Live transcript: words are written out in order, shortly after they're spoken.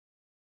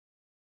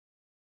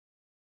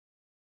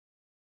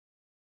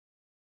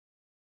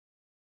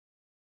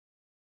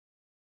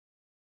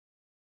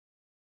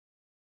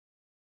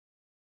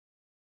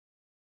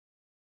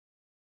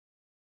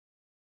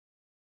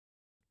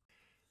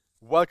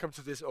Welcome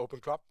to this Open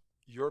Club,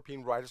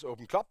 European Writers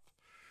Open Club.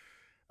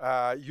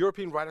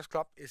 European Writers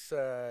Club is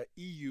an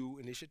EU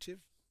initiative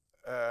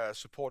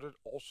supported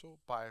also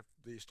by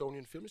the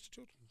Estonian Film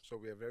Institute. So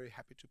we are very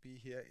happy to be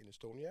here in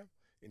Estonia,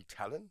 in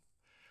Tallinn,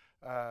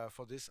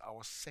 for this,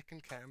 our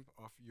second camp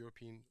of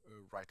European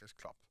Writers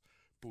Club,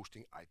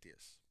 boosting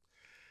ideas.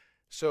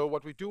 So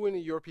what we do in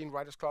the European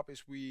Writers Club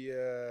is we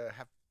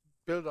have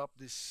built up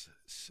this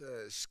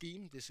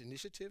scheme, this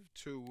initiative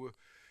to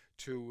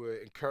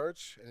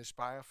encourage and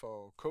inspire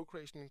for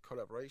co-creation,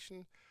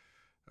 collaboration,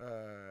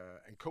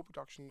 and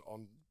co-production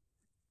on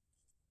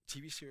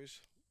TV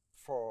series,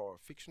 for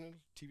fictional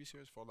TV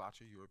series for a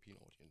larger European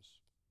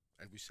audience.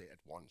 And we say at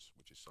once,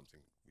 which is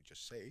something we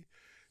just say,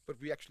 but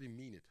we actually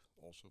mean it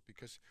also,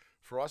 because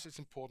for us it's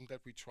important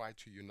that we try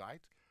to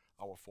unite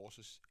our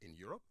forces in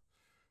Europe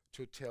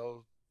to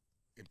tell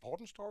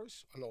important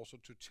stories and also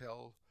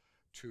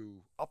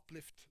to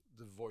uplift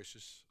the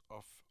voices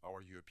of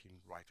our European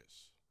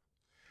writers.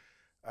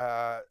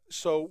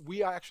 So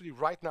we are actually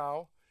right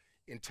now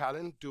in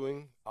Tallinn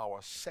doing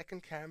our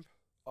second camp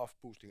of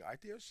boosting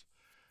ideas.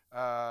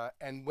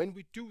 And when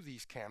we do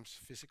these camps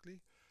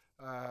physically,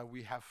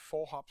 we have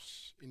 4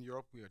 hubs in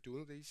Europe we are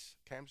doing these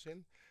camps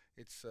in.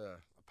 It's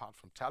apart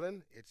from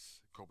Tallinn,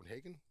 it's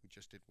Copenhagen. We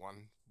just did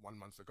one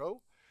month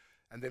ago.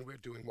 And then we're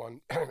doing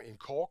one in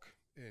Cork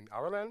in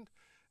Ireland.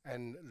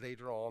 And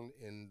later on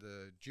in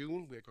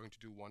June, we're going to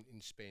do one in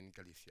Spain,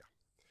 Galicia.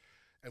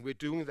 And we're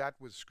doing that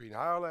with Screen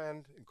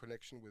Ireland, in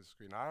connection with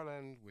Screen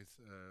Ireland, with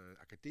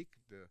Academic,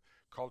 the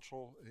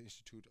Cultural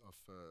Institute of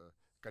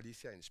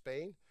Galicia in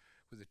Spain,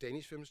 with the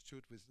Danish Film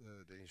Institute, with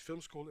the Danish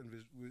Film School, and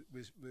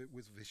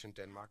with Vision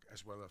Denmark,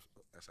 as well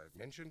as I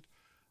mentioned,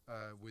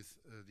 with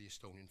the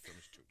Estonian Film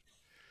Institute.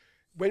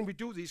 When we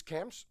do these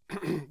camps,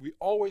 we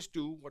always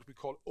do what we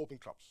call open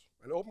clubs.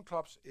 And open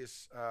clubs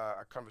is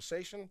a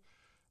conversation,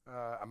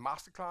 a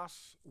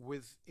masterclass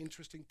with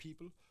interesting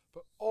people,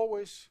 but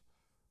always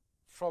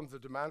from the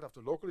demand of the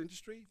local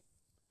industry,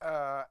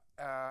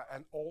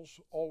 and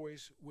also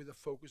always with a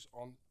focus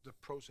on the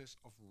process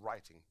of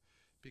writing.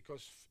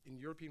 Because in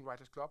European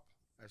Writers Club,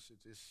 as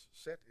it is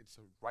said, it's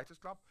a writers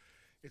club.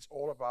 It's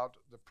all about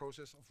the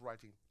process of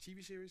writing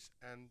TV series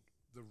and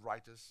the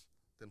writers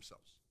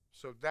themselves.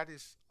 So that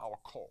is our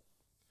core.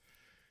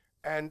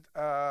 And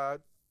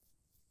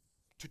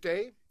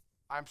today,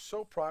 I'm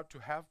so proud to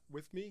have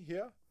with me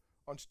here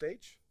on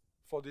stage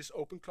for this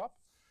open club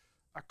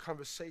a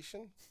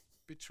conversation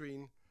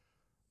between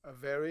a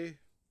very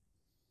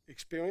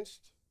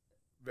experienced,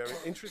 very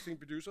interesting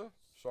producer,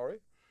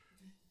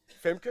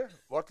 Femke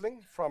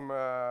Wolting,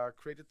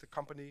 created the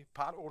company,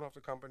 part owner of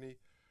the company,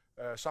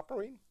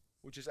 Submarine,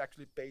 which is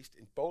actually based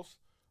in both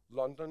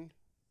London,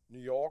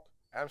 New York,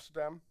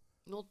 Amsterdam.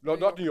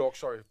 Not New York,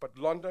 sorry, but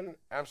London,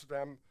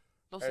 Amsterdam,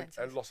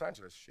 and Los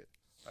Angeles. Shit,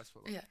 that's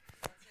for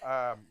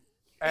yeah.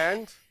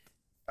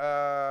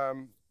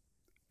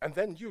 And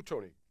then you,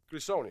 Tony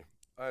Grisoni,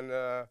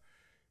 an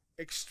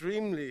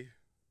extremely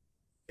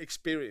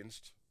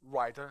experienced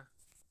writer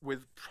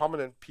with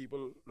prominent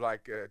people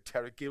like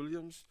Terry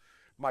Gilliams,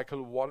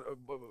 Michael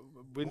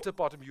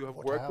Winterbottom. You have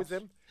worked with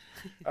them,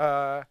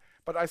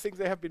 but I think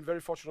they have been very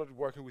fortunate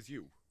working with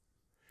you.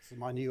 This is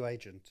my new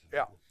agent.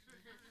 Yeah,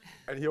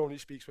 and he only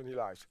speaks when he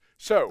lies.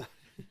 So,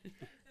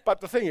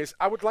 but the thing is,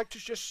 I would like to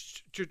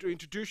just to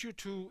introduce you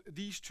to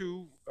these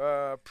 2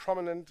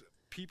 prominent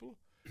people.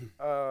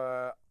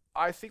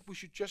 I think we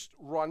should just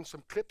run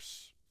some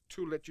clips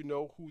to let you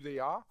know who they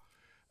are.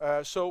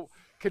 So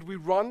can we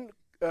run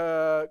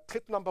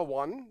clip number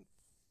 1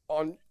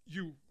 on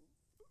you,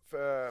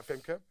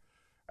 Femke,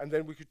 and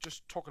then we could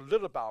just talk a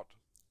little about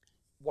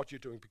what you're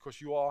doing, because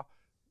you're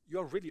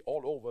really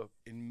all over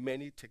in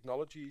many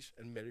technologies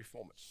and many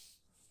formats.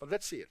 But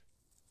let's see it.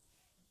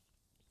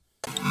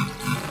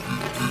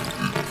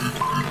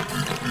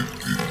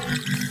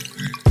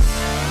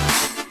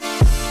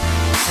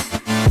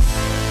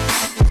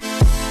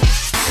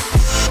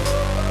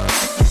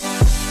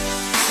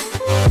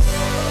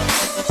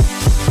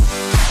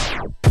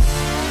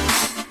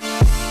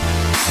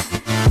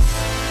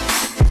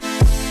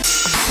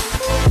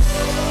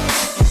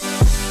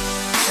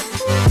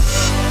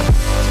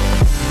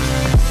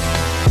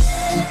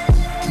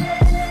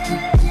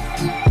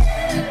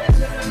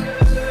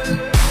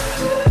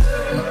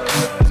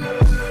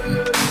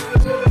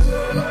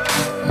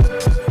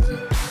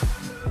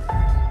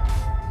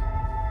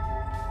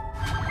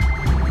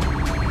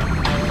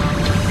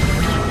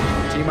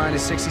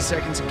 T-minus 60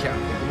 seconds and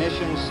count.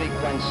 Ignition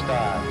sequence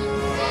starts.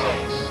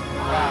 6,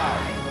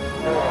 5,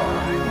 4,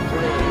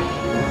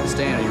 3.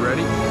 Stan, are you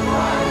ready?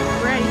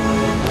 Ready.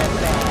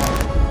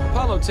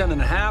 Apollo 10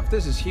 and a half,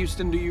 this is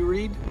Houston, do you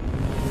read?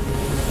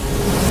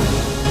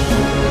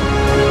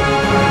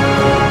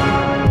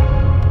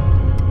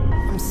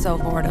 I'm so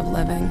bored of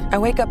living. I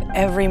wake up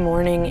every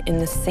morning in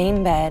the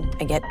same bed,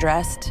 I get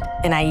dressed,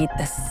 and I eat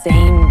the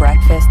same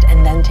breakfast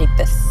and then take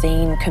the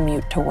same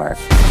commute to work.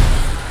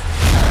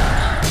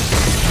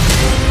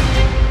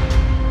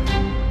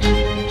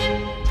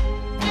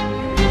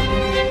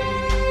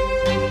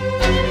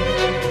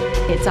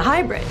 It's a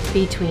hybrid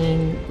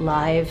between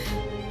live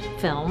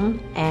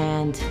film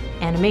and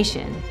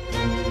animation.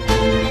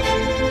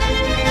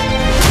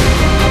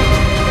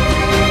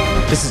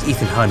 This is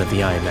Ethan Hunt of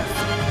the IMF.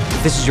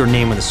 If this is your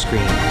name on the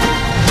screen,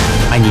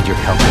 I need your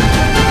help.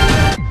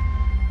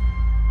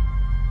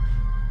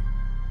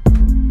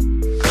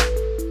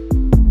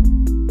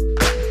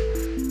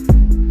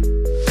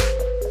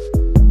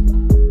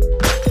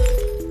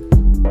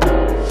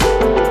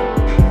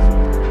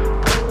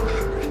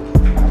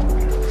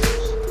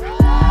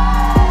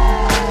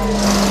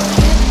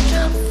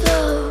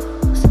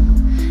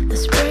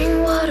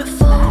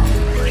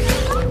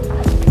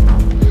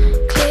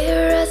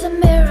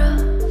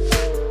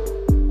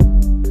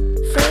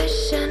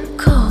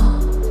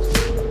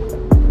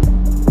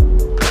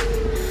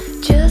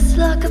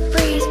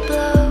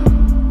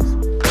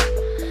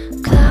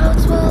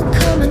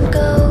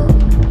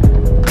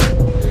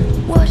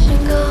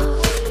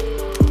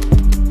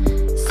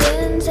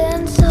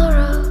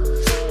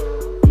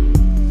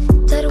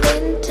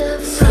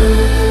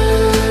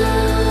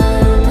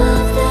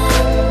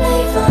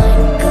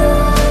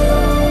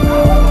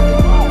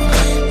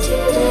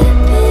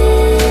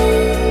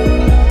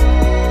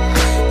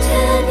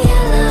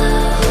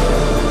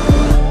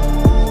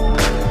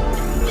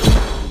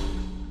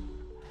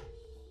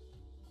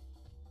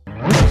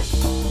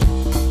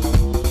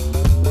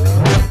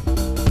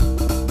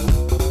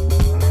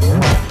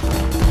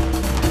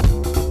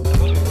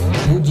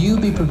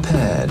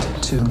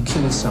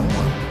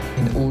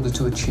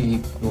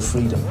 Achieve your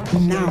freedom.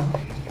 Now,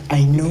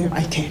 I know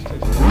I can.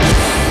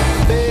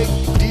 Big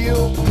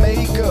deal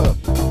maker,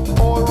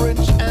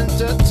 orange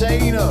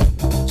entertainer,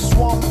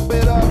 swamp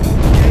it up,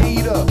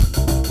 gator.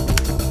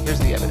 Here's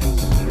the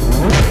evidence.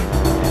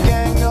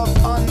 Gang of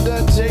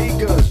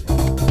undertakers,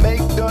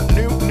 make the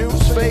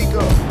news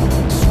faker,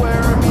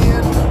 swear me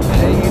in,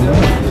 hater.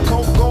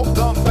 Coco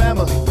the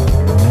family,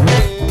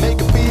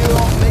 make it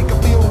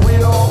feel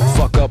real.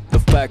 Fuck up the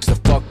facts, the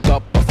fucked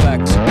up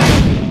effects.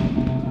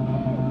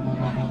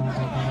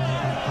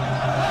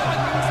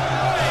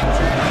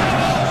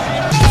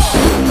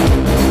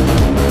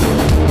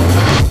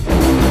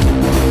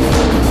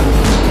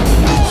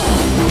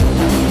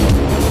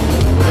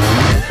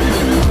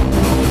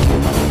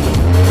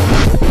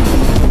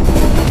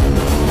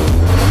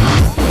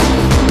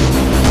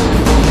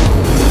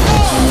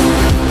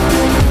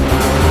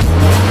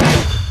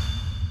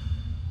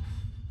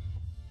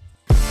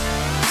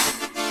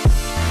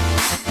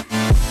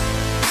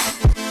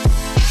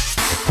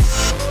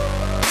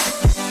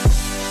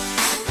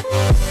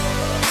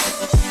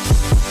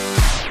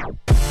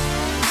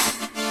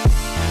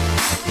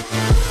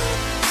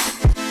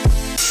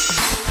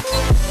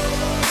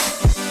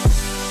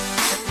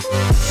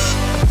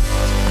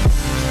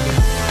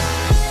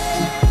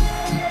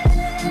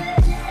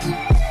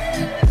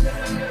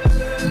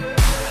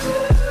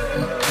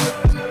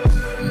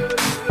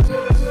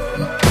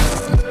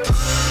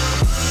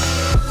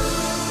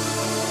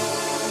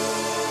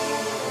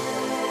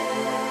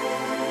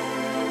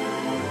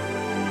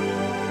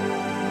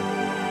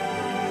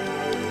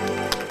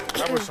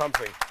 That was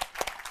something.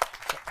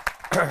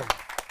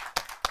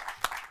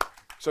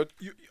 So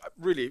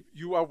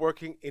you are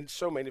working in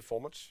so many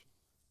formats,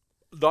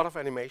 a lot of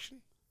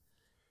animation,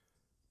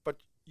 but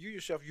you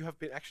yourself, you have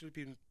actually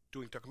been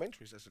doing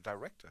documentaries as a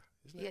director,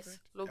 isn't it? Yes,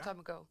 long time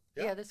ago.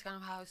 Yeah. Yeah, that's kind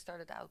of how I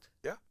started out.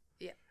 Yeah?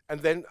 Yeah.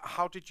 And then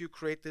how did you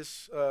create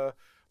this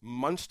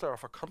monster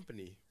of a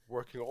company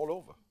working all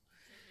over?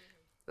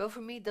 Well,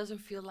 for me, it doesn't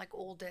feel like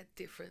all that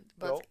different.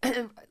 But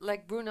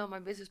like Bruno, my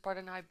business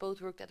partner, and I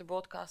both worked at a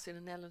broadcast in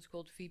the Netherlands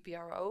called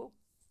VPRO.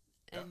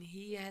 And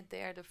he had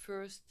there the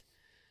first,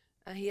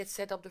 he had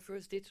set up the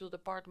first digital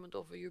department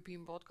of a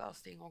European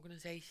broadcasting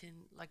organization,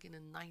 like in the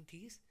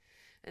 90s.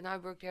 And I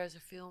worked there as a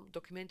film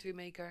documentary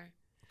maker.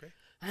 Okay.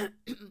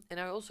 And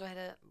I also had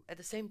at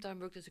the same time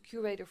worked as a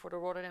curator for the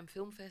Rotterdam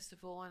Film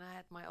Festival. And I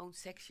had my own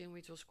section,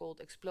 which was called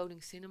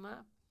Exploding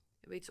Cinema,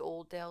 which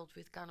all dealt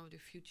with kind of the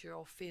future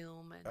of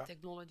film and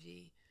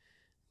technology,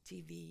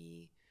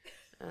 TV.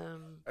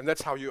 And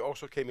that's how you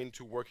also came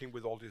into working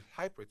with all these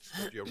hybrids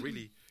that you're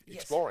really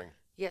exploring.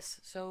 Yes.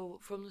 So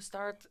from the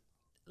start,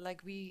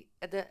 like we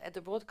at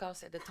the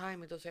broadcast at the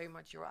time, it was very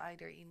much you're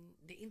either in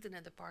the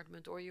internet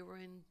department or you were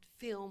in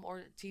film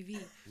or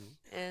TV,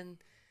 and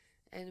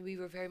we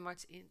were very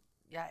much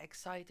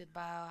excited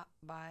by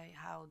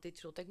how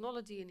digital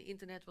technology and the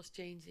internet was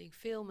changing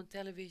film and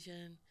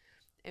television.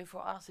 And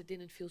for us, it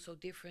didn't feel so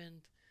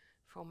different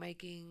from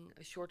making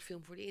a short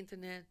film for the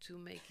internet to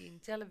making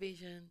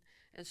television.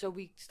 And so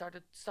we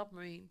started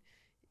Submarine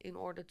in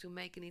order to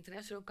make an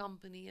international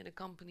company and a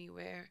company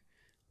where,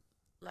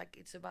 like,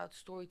 it's about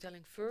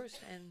storytelling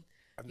first and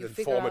you then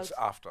figure formats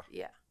out after.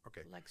 Yeah.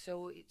 Okay. Like,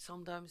 so it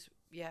sometimes,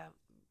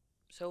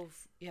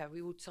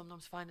 we would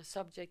sometimes find a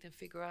subject and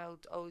figure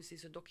out, oh, is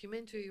this a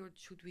documentary or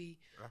should we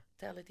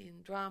tell it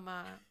in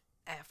drama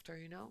after,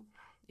 you know?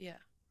 Yeah.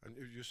 And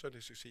you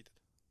certainly succeeded.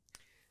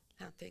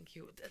 Thank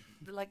you.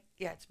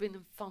 It's been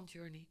a fun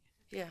journey.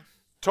 Yeah.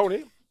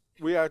 Tony,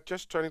 we are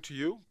just turning to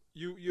you.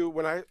 You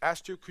when I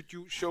asked you, could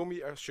you show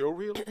me a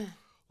showreel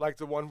like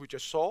the one we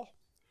just saw?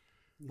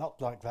 Not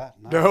like that.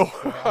 No.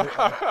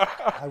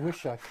 I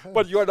wish I could.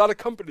 But you're not a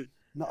company.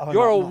 No,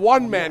 you're a not-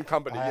 one-man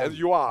company, as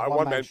you are a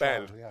one-man show,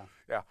 band.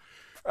 Yeah.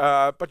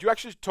 But you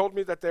actually told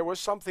me that there was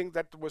something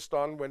that was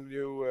done when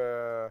you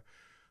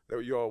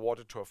were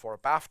awarded for a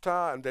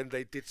BAFTA, and then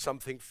they did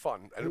something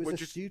fun. And It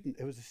was a student.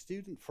 It was a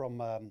student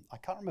from I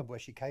can't remember where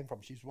she came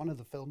from. She's one of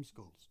the film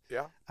schools.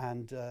 Yeah.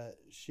 And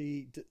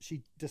she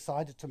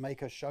decided to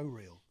make a show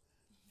reel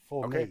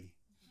for me.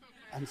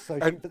 And so,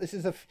 but this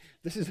is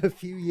a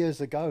few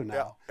years ago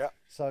now. Yeah.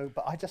 So,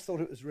 but I just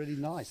thought it was really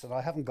nice, and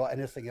I haven't got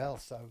anything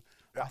else. So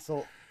I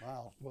thought,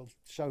 well, we'll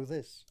show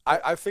this.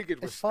 I think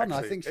it was it's fun.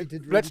 Actually, I think she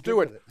did. Really let's good do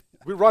with it.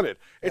 We run it.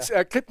 It's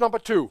clip number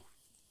 2.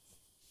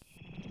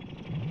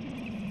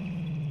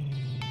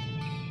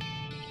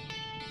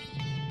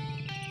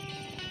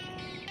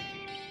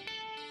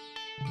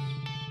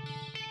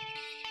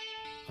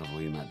 Have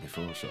we met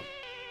before, son?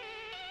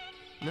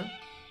 No.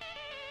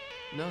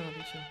 No, I don't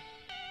think so.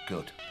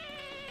 Good.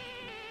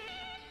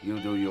 You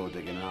do your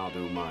digging and I'll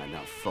do mine.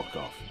 Now fuck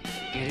off.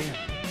 Get in.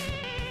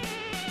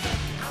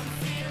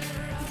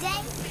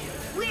 Today,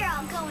 we're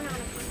all going on a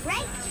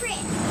great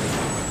trip.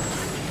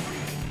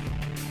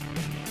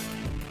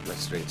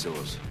 Let's straight to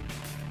us.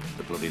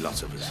 The bloody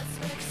lot of us.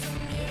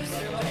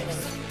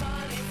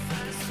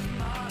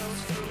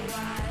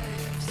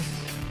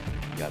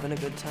 You having a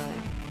good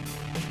time?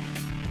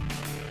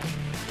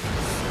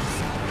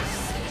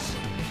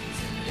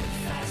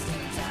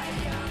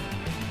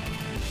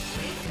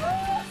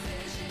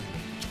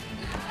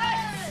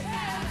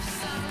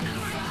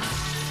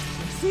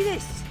 See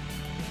this?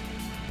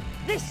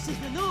 This is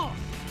the north.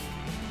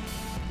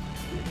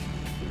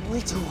 We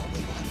do what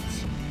we want.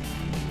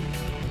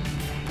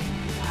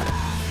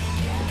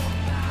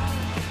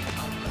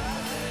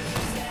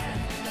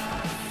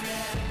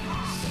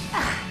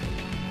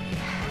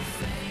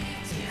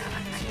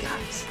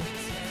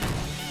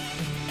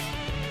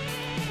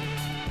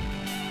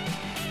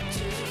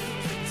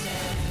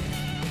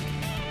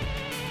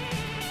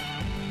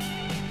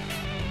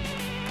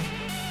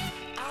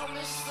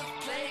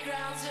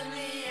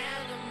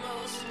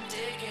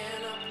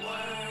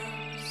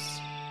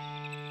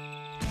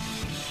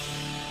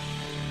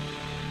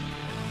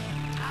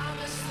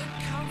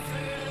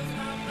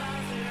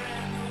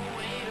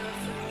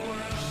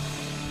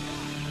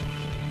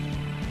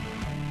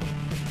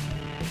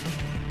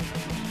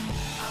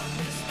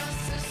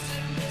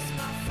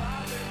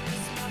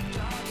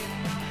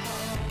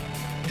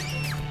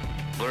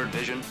 Blurred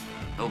vision,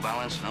 no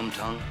balance, numb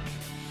tongue.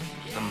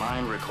 The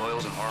mind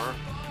recoils in horror,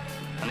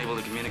 unable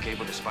to communicate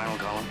with the spinal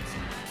column.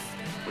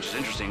 Which is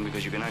interesting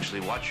because you can actually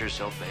watch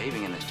yourself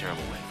behaving in this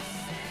terrible way,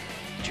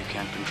 but you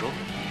can't control it.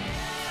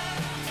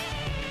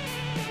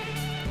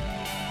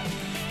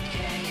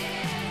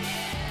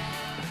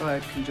 If I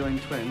had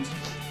conjoined twins,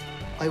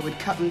 I would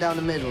cut them down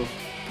the middle,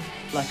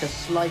 like a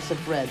slice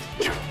of bread.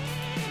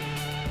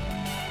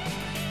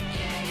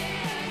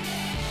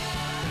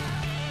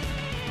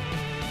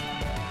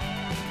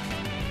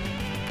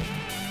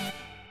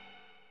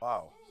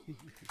 Wow.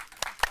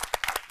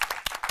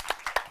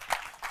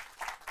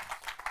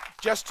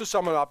 Just to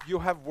sum it up, you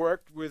have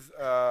worked with,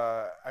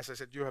 as I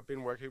said, you have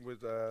been working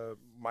with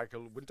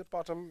Michael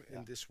Winterbottom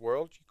in this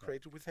world you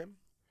created with him.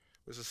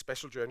 It was a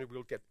special journey.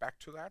 We'll get back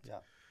to that. Yeah.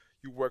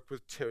 You worked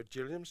with Terry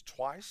Gilliams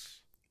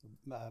twice.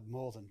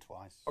 More than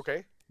twice.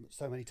 Okay.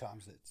 So many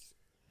times it's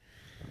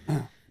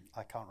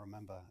I can't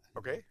remember.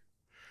 Okay.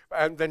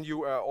 And then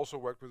you also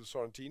worked with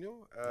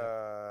Sorrentino,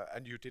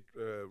 and you did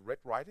Red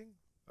Riding,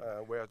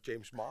 where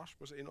James Marsh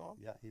was in on.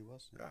 Yeah, he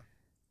was. Yeah.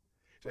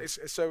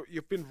 So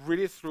you've been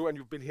really through, and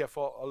you've been here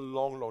for a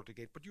long, long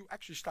decade. But you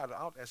actually started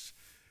out as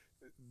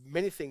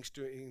many things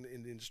doing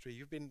in the industry.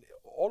 You've been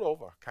all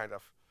over, kind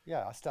of.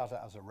 Yeah, I started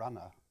as a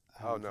runner.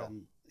 Oh no.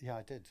 Yeah,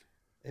 I did.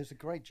 It was a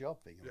great job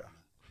being a runner.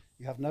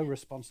 You have no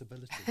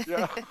responsibility.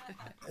 Yeah.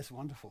 It's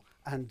wonderful.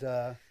 And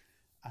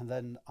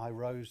then I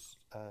rose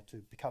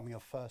to becoming a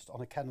first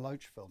on a Ken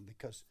Loach film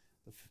because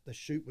the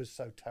shoot was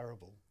so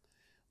terrible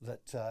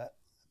that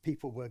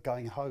people were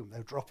going home. They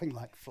were dropping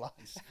like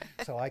flies.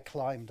 So I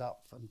climbed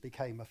up and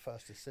became a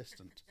first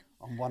assistant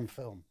on one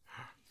film.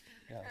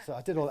 Yeah, so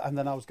I did all, and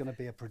then I was going to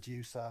be a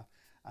producer,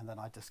 and then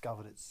I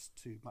discovered it's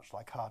too much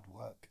like hard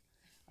work.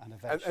 And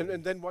eventually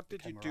and then what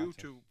did you do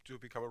to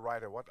become a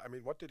writer?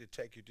 What did it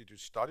take you? Did you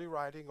study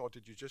writing, or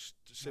did you just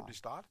simply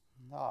start?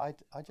 No, I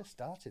just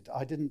started.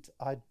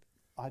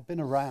 I'd been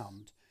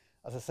around,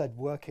 as I said,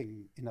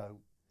 working,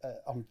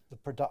 on the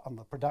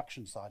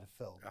production side of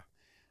film,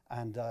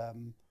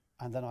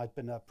 and then I'd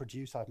been a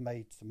producer. I've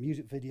made some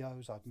music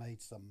videos. I've made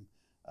some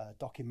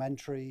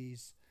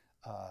documentaries,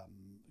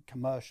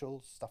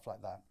 commercials, stuff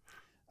like that,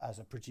 as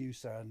a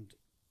producer, and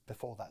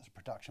before that as a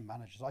production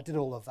manager. So I did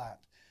all of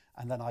that,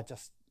 and then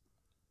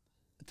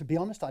to be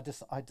honest, I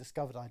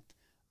discovered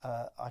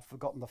I'd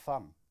forgotten the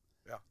fun.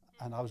 Yeah.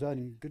 And I was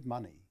earning good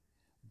money,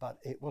 but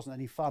it wasn't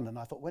any fun. And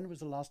I thought, when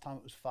was the last time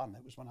it was fun?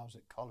 It was when I was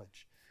at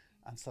college,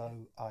 and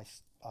so I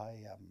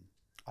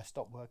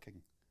stopped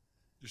working.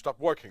 You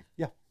stopped working?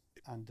 Yeah.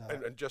 And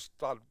just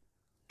started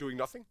doing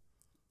nothing?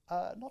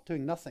 Not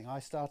doing nothing. I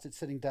started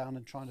sitting down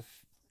and trying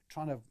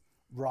to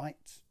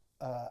write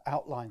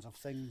outlines of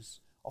films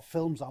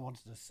I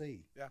wanted to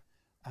see. Yeah.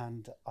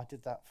 And I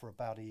did that for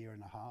about a year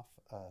and a half,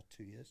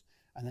 2 years,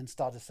 and then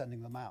started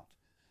sending them out.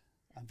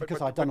 And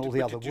because I'd done all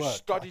the other work. Did you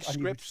study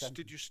scripts?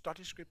 Did you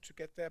study script to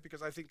get there?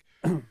 Because I think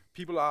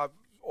people are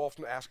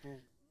often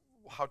asking,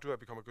 how do I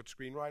become a good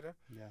screenwriter?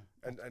 Yeah.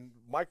 And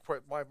my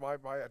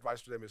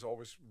advice to them is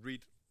always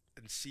read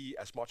and see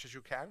as much as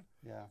you can.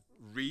 Yeah.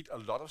 Read a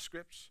lot of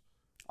scripts.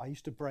 I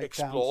used to break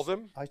explore down,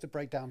 them. I used to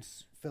break down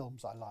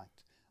films I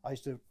liked. I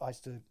used to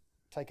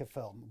take a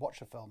film,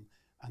 watch a film,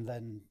 and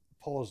then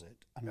pause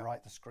it and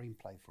write the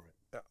screenplay for it.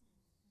 Yeah.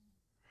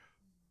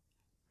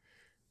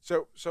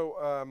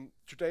 So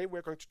today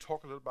we're going to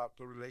talk a little about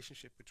the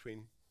relationship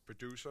between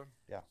producer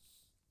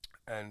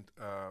and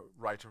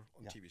writer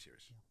on TV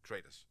series,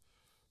 creators,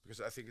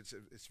 because I think it's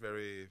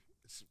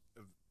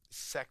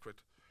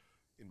sacred,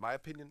 in my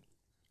opinion,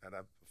 and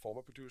I'm a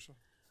former producer,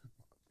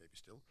 maybe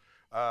still,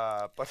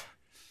 but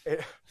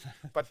it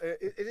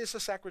is a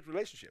sacred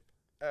relationship,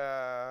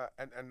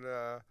 and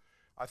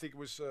I think it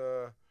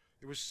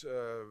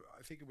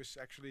was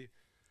actually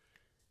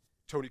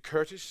Tony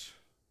Curtis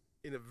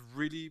in a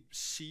really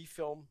C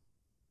film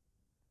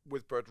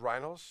with Burt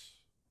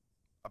Reynolds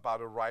about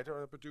a writer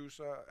and a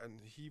producer,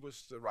 and he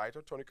was the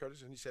writer, Tony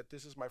Curtis, and he said,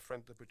 "This is my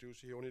friend, the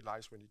producer. He only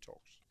lies when he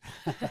talks."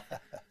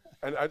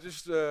 And I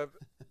just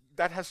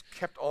that has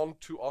kept on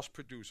to us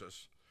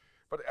producers,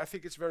 but I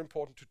think it's very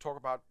important to talk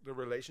about the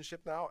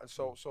relationship now, and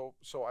so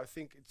I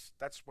think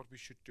that's what we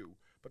should do.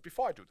 But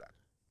before I do that,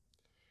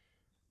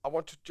 I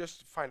want to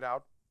just find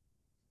out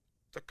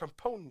the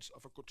components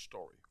of a good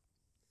story.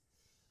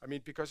 I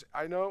mean, because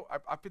I know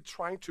I've been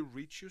trying to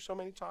reach you so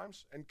many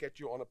times and get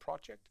you on a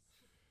project,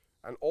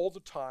 and all the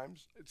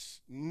times,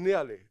 it's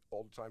nearly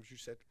all the times you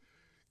said,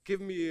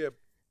 give me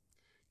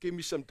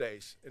some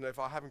days, and if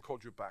I haven't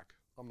called you back,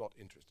 I'm not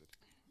interested.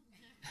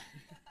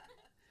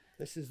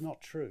 This is not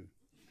true.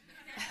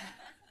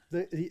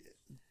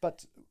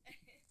 But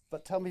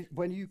tell me,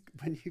 when you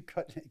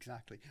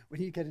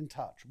get in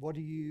touch, what are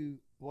you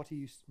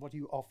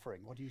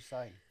offering? What are you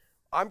saying?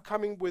 I'm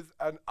coming with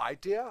an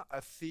idea,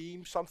 a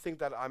theme, something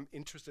that I'm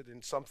interested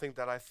in, something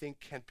that I think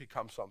can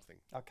become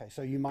something. Okay,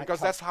 so you might... Because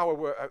that's how I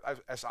work,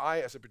 as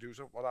a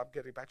producer, well, I'm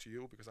getting back to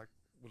you because I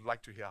would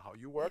like to hear how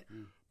you work,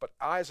 but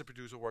I, as a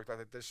producer, work like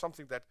that. There's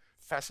something that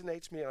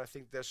fascinates me, and I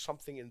think there's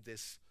something in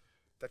this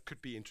that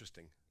could be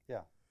interesting.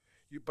 Yeah.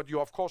 But you,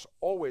 of course,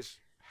 always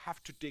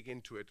have to dig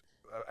into it,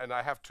 and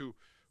I have to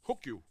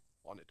hook you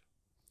on it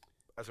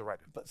as a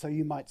writer. But so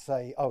you might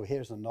say, oh,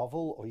 here's a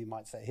novel, or you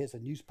might say, here's a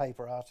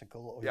newspaper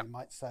article, or you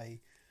might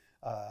say,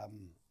 I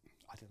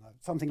don't know,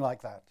 something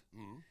like that.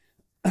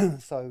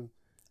 So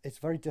it's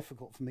very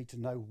difficult for me to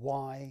know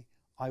why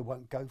I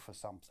won't go for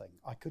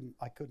something. I couldn't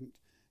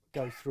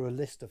go through a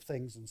list of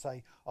things and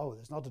say, oh,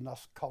 there's not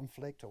enough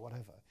conflict or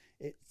whatever.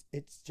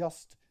 It's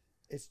just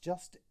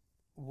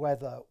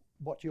whether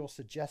what you're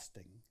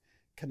suggesting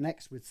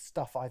connects with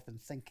stuff I've been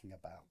thinking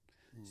about.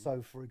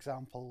 So, for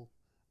example,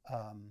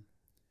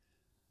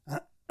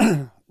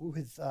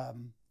 with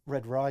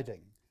Red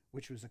Riding,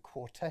 which was a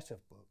quartet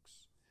of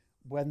books,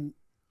 when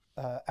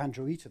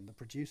Andrew Eaton, the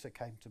producer,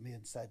 came to me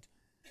and said,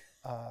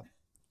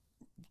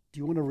 do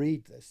you want to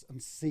read this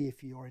and see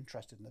if you're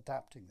interested in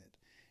adapting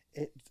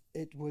it?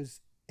 It was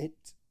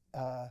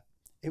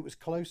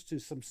close to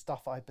some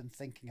stuff I'd been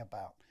thinking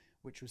about,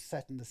 which was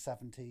set in the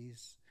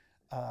 70s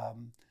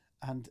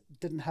and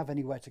didn't have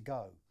anywhere to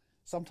go.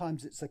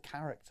 Sometimes it's a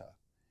character.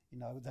 You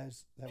know, there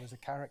was a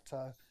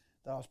character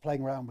that I was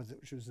playing around with,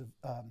 which was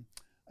a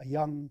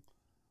young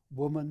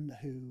woman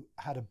who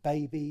had a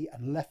baby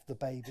and left the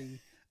baby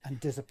and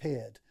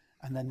disappeared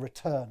and then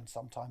returned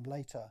sometime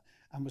later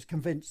and was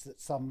convinced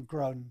that some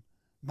grown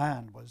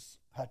man was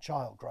her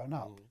child grown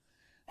up.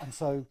 And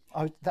so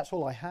that's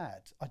all I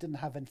had. I didn't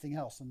have anything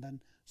else. And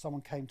then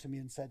someone came to me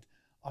and said,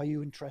 are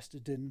you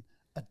interested in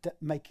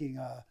making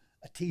a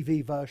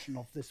TV version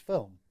of this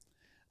film?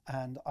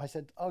 And I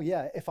said, oh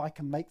yeah, if I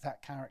can make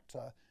that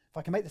character, if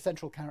I can make the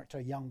central character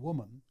a young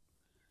woman,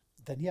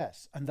 then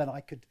yes. And then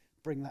I could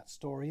bring that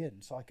story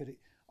in. So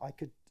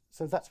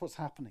so that's what's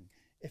happening.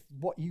 If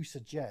what you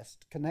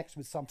suggest connects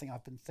with something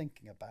I've been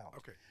thinking about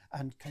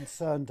and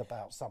concerned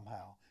about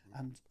somehow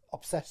and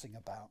obsessing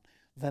about,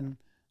 then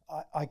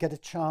I get a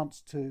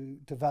chance to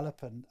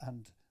develop and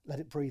let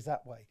it breathe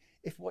that way.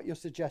 If what you're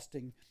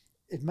suggesting,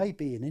 it may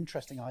be an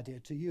interesting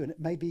idea to you and it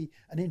may be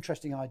an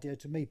interesting idea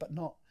to me, but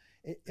not,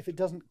 if it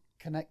doesn't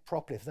connect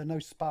properly, if there are no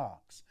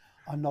sparks,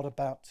 I'm not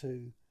about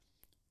to,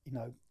 you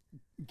know,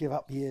 give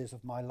up years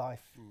of my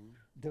life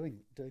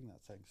doing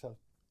that thing. So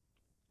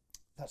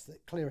that's the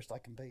clearest I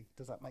can be.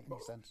 Does that make any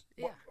sense?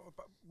 Yeah.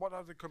 What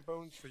are the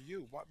components for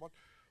you? What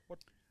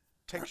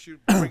takes you,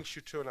 brings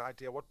you to an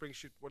idea? What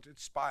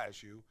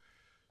inspires you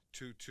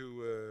to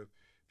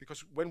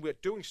because when we're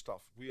doing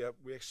stuff,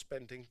 we're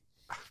spending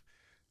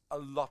a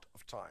lot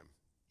of time.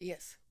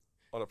 Yes.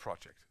 On a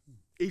project,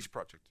 each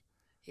project.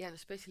 Yeah, and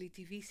especially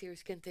TV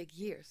series can take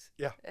years.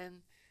 Yeah.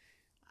 And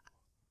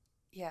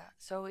Yeah,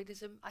 so it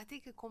is I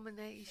think a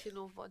combination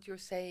of what you're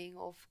saying,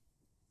 of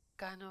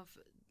kind of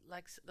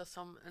like does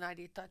an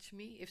idea touch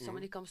me if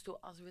somebody comes to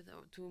us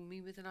to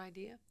me with an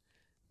idea,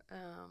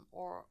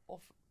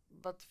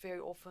 but very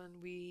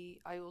often we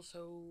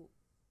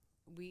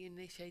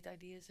initiate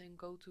ideas and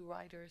go to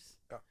writers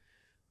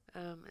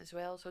as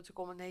well. So it's a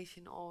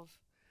combination of,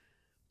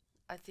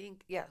 I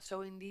think,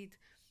 so indeed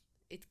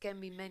it can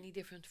be many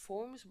different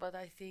forms, but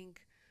I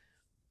think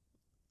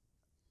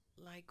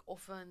like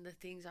often the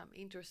things I'm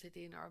interested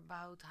in are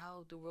about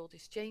how the world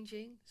is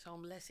changing. So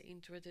I'm less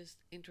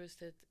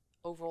interested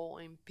overall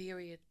in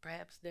period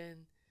perhaps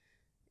than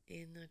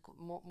in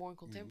more in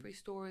contemporary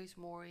stories,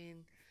 more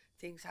in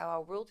things how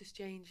our world is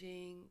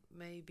changing,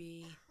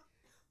 maybe.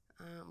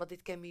 But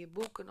it can be a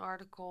book, an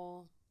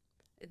article.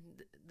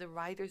 The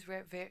writers,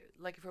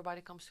 like if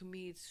everybody comes to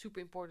me, it's super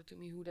important to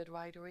me who that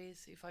writer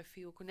is. If I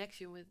feel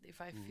connection with, if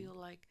I feel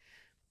like,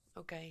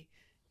 okay,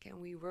 can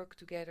we work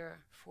together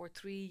for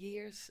 3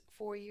 years,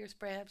 4 years,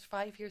 perhaps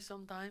 5 years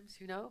sometimes,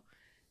 you know?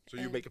 So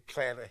you make a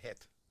plan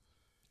ahead.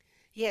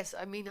 Yes,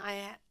 I mean,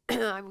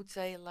 I would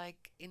say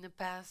like in the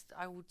past,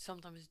 I would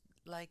sometimes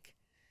like,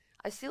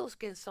 I still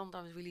can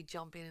sometimes really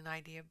jump in an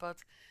idea,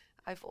 but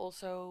I've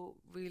also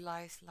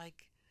realized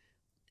like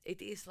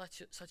it is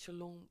such a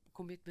long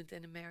commitment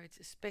in a marriage,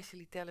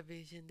 especially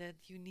television, that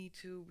you need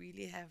to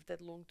really have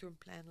that long-term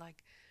plan.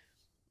 Like,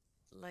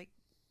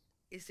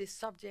 is this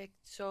subject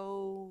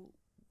so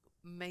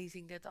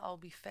amazing that I'll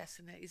be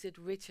fascinated? Is it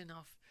rich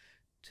enough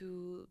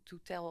to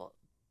tell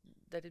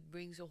that it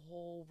brings a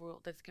whole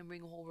world, that it can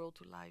bring a whole world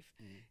to life?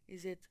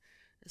 Is it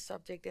a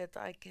subject that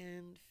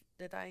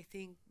I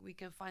think we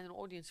can find an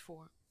audience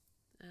for?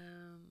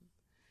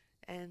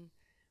 And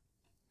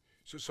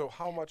so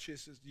how much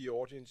is the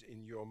audience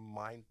in your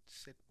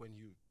mindset when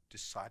you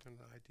decide on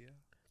an idea?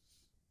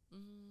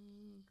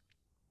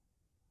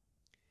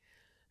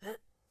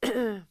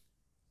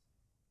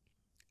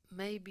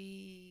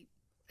 Maybe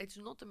it's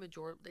not the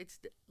majority. It's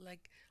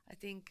like, I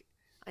think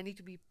I need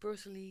to be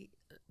personally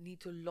need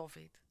to love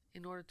it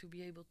in order to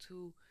be able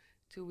to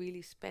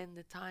really spend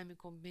the time and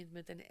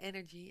commitment and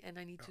energy, and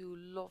I need to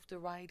love the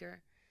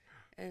writer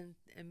and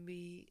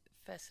be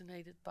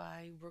fascinated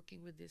by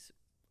working with this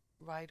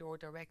writer or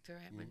director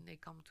when they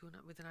come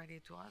with an idea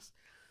to us.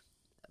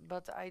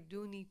 But I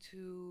do need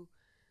to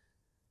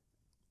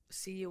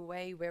see a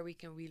way where we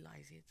can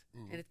realize it.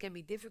 And it can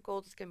be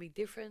difficult, it can be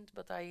different,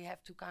 but I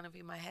have to kind of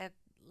in my head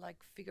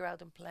like figure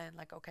out and plan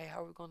like, okay,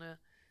 how are we gonna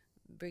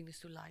bring this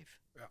to life?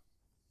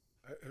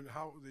 And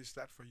how is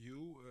that for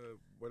you?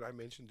 When I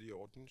mentioned the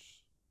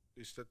audience,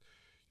 is that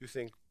you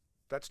think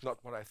that's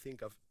not what I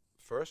think of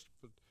first,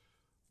 but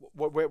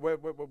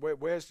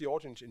where's the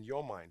audience in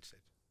your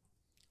mindset?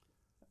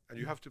 And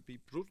you have to be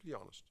brutally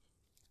honest.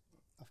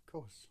 Of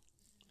course.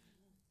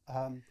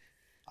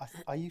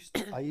 I used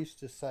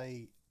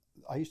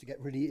to get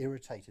really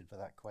irritated for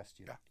that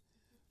question. Yeah,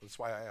 that's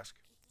why I ask.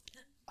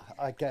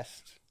 I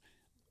guessed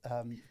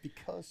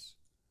because,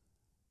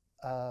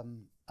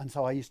 and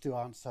so I used to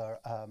answer,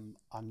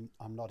 I'm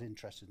not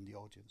interested in the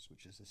audience,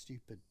 which is a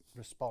stupid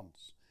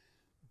response,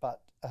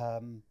 but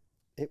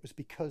it was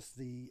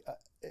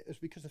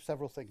because of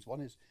several things. One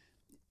is,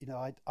 you know,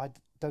 I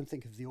don't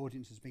think of the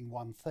audience as being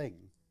one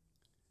thing,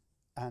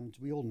 and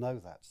we all know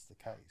that's the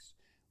case.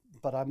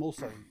 But I'm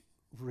also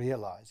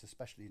realize,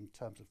 especially in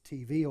terms of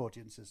TV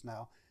audiences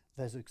now,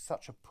 there's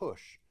such a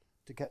push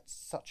to get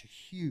such a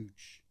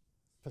huge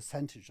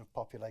percentage of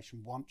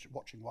population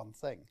watching one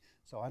thing.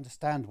 So I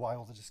understand why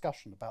all the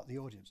discussion about the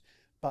audience.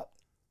 But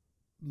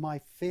my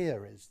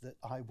fear is that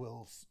I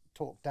will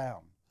talk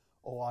down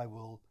or I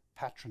will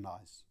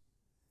patronize.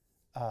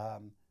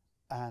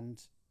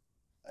 And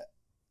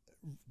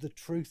the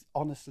truth,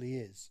 honestly,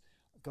 is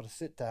I've got to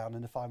sit down,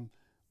 and if I'm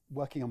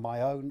working on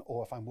my own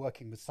or if I'm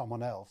working with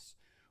someone else,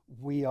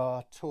 we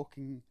are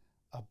talking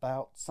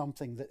about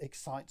something that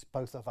excites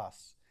both of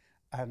us.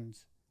 And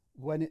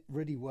when it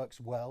really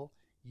works well,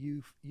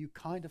 you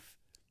kind of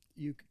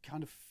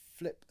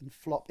flip and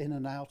flop in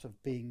and out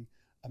of being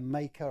a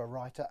maker, a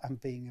writer, and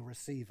being a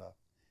receiver.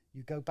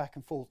 You go back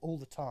and forth all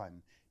the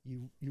time.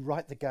 You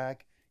write the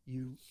gag,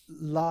 you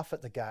laugh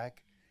at the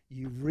gag,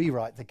 you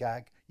rewrite the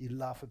gag, you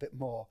laugh a bit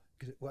more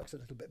because it works a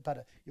little bit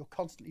better. You're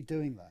constantly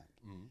doing that.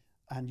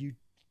 And you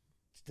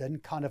then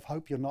kind of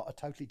hope you're not a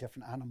totally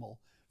different animal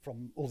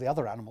from all the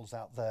other animals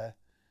out there,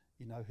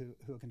 you know,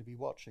 who are going to be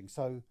watching.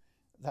 So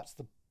that's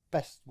the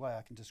best way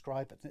I can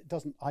describe it.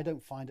 I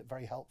don't find it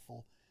very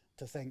helpful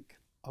to think,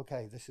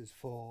 okay, this is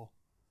for,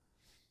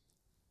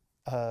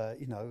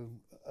 you know,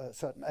 a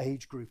certain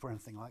age group or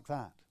anything like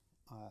that.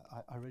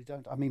 I really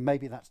don't. I mean,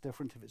 maybe that's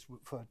different if it's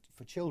for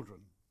children,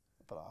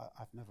 but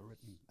I've never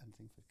written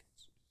anything for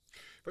kids.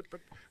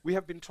 But we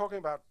have been talking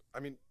about, I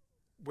mean,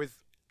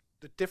 with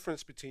the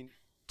difference between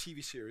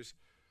TV series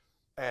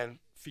and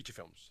feature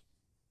films.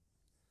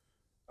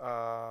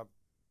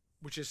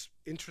 Which is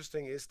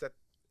interesting is that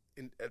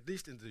at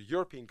least in the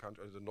European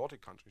countries, the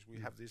Nordic countries, we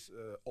have this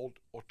old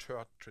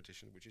auteur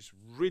tradition, which is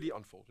really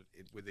unfolded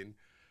within.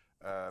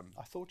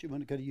 I thought you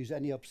weren't going to use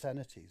any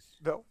obscenities.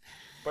 No,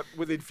 but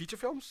within feature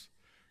films,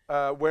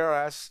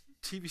 whereas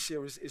TV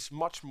series is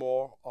much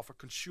more of a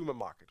consumer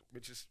market,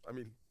 which is, I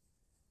mean,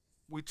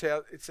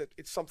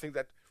 it's something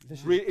that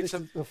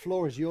the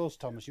floor is yours,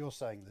 Thomas. You're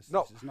saying this.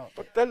 No, this is not.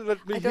 But then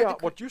let me hear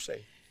what you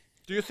say.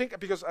 Do you think,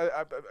 because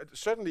I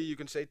certainly you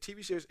can say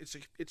TV series,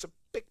 it's a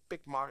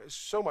big market. It's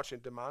so much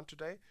in demand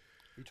today.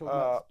 You're talking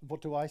about,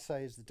 what do I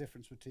say is the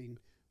difference between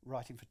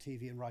writing for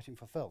TV and writing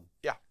for film?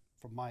 Yeah.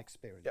 From my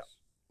experience.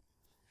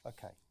 Yeah.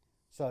 Okay.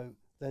 So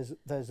there's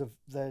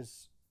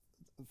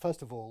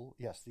first of all,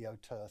 yes, the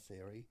auteur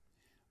theory,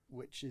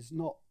 which is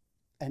not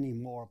any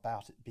more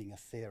about it being a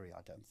theory.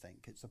 I don't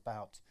think it's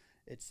about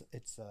it's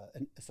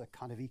a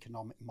kind of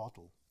economic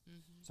model.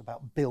 Mm-hmm. It's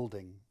about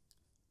building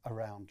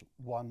around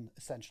one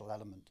essential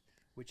element,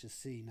 which is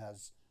seen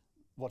as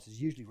what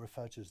is usually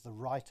referred to as the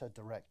writer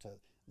director.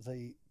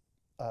 The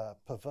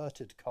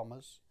perverted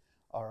commas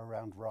are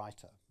around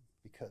writer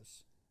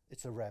because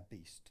it's a rare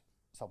beast,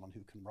 someone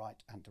who can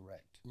write and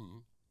direct. Mm-hmm.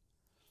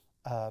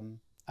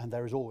 And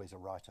there is always a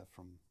writer,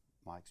 from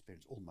my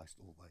experience, almost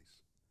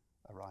always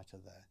a writer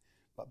there.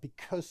 But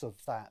because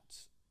of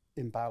that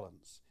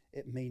imbalance,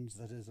 it means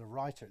that as a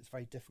writer, it's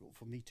very difficult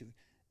for me to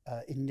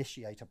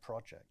initiate a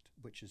project,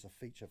 which is a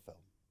feature film.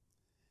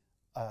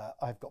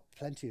 I've got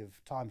plenty of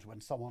times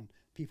when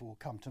people will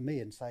come to me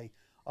and say,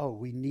 "Oh,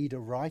 we need a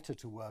writer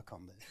to work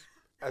on this."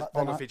 As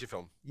on a feature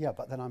film. Yeah,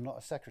 but then I'm not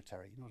a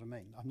secretary. You know what I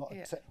mean? I'm not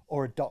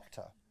or a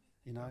doctor.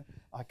 You know,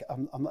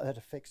 I'm not there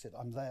to fix it.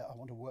 I'm there. I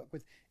want to work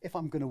with. If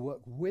I'm going to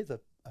work with a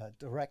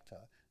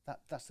director,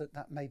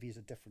 that maybe is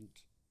a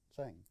different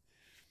thing.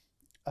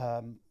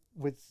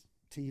 With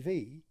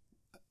TV,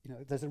 you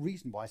know, there's a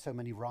reason why so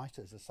many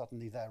writers are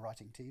suddenly there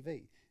writing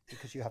TV,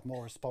 because you have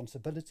more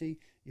responsibility,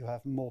 you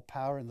have more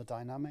power in the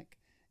dynamic.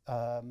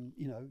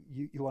 You know,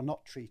 you are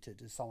not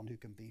treated as someone who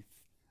can be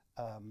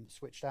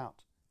switched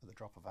out at the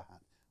drop of a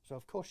hat. So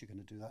of course you're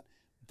going to do that.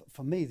 But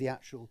for me,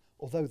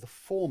 although the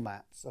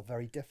formats are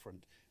very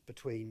different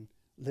between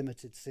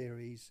limited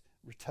series,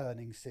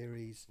 returning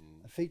series,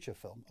 and feature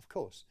film, of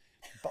course,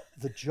 but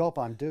the job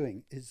I'm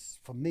doing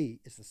for me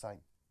is the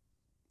same.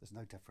 There's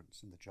no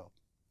difference in the job.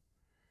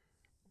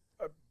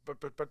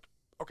 But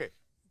okay.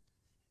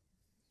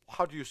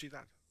 How do you see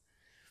that?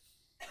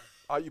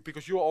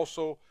 Because you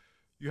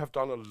have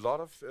done a lot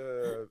of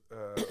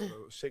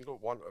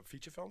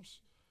feature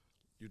films.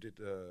 You did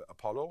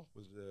Apollo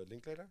with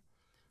Linklater,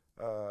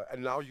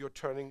 and now you're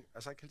turning,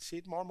 as I can see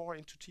it, more and more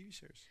into TV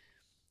series.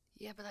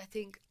 Yeah, but I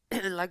think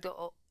like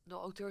the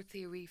auteur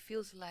theory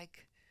feels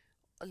like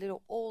a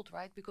little old,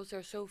 right? Because there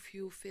are so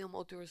few film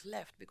auteurs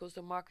left, because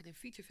the market in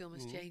feature film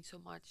has changed so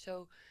much.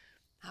 So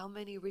how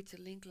many Richard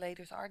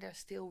Linklaters are there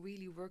still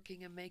really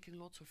working and making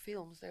lots of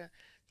films? There are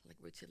like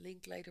Richard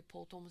Linklater,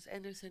 Paul Thomas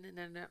Anderson, and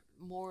then there are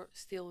more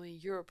still in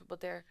Europe,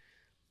 but the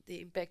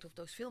impact of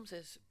those films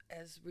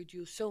has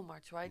reduced so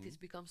much, right? It's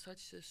become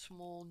such a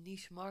small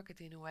niche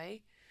market in a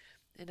way.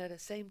 And at the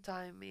same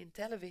time in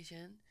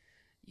television,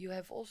 you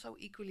have also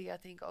equally, I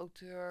think,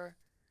 auteur,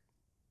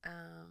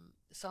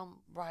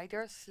 some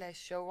writers /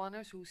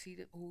 showrunners who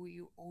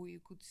you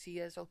could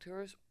see as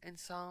auteurs, and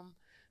some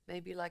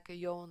maybe like a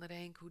Johan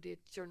Renck who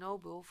did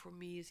Chernobyl, for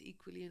me is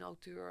equally an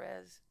auteur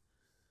as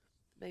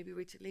maybe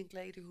Richard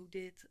Linklater who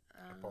did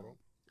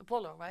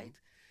Apollo, right?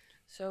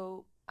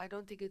 So I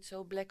don't think it's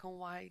so black and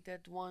white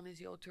that one is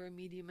the auteur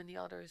medium and the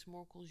other is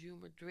more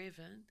consumer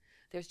driven.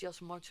 There's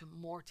just much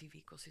more TV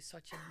because it's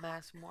such a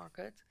mass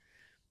market.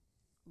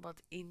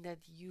 But in that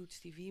huge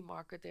TV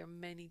market, there are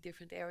many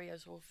different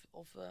areas of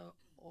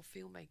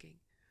filmmaking.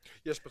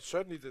 Yes, but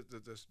certainly the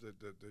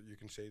you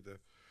can say the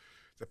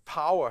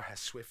power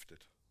has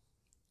shifted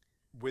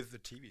with the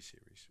TV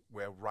series,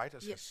 where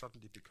writers have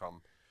suddenly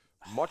become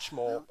much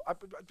more. I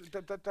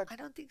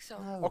don't think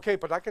so. No. Okay,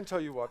 but I can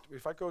tell you what.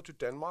 If I go to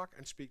Denmark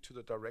and speak to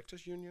the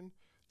Directors Union,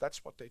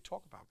 that's what they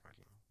talk about right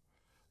now.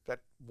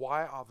 That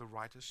why are the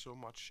writers so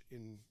much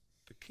in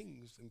the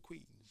kings and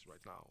queens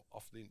right now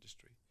of the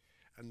industry,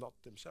 and not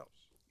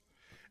themselves?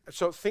 And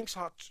so things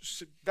are.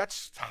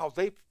 That's how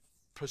they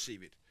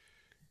perceive it,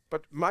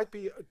 but might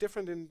be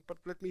different in. But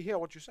let me hear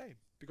what you say,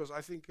 because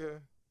I think.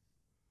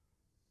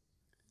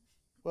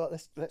 Well,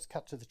 let's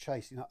cut to the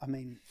chase. You know, I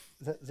mean,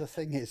 the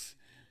thing is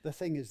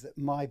that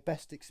my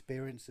best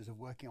experiences of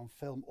working on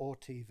film or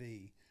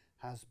TV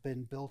has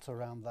been built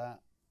around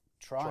that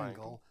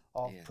triangle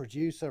of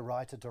producer,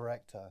 writer,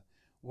 director,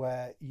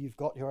 where you've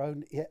got your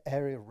own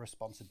area of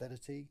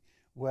responsibility,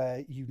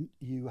 where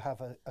you have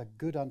a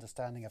good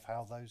understanding of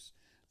how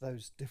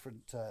those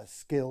different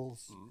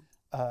skills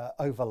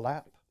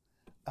overlap,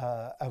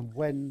 and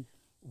when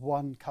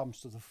one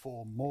comes to the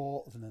fore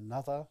more than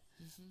another,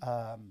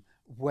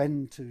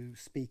 when to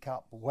speak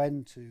up,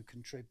 when to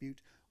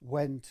contribute,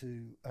 when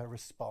to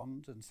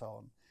respond, and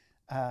so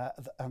on.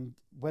 And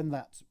when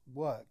that's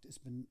worked, it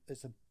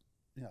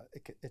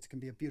can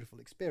be a beautiful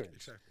experience.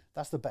 Exactly.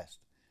 That's the best.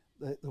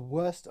 The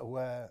worst are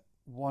where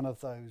one of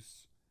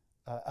those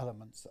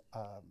elements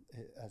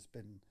has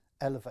been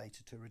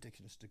elevated to a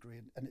ridiculous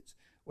degree, and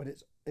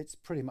it's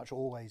pretty much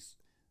always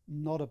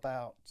not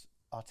about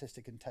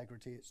artistic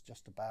integrity. It's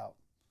just about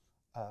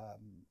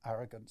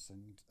arrogance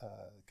and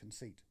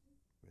conceit,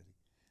 really.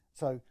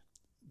 So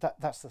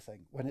that's the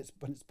thing. When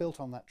it's built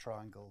on that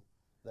triangle,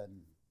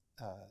 then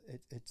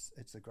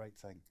it's a great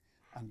thing.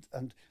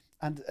 And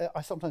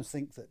I sometimes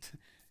think that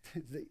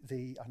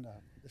I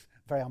know it's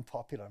very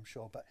unpopular, I'm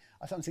sure, but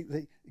I sometimes think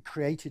the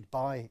created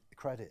by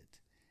credit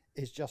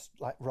is just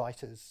like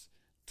writers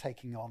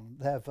taking on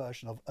their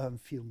version of un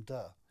film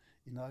de,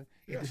 you know.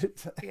 Yes.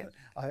 It's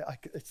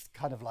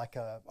kind of like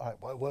all right,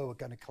 well, we're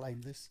going to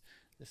claim this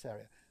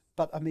area,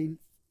 but I mean,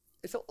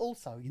 it's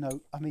also, you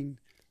know, I mean,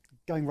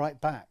 going right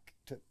back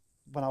to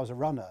when I was a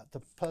runner,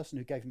 the person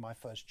who gave me my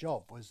first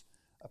job was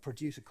a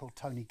producer called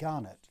Tony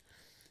Garnett,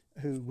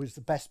 who was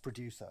the best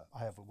producer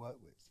I ever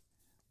worked with.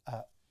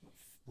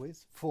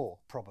 For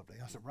probably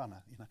as a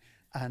runner, you know,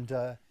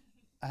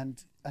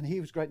 and he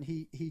was great.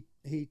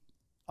 And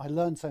I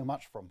learned so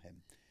much from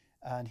him,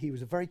 and he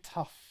was a very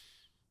tough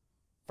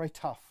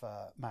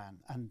man,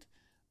 and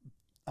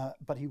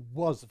but he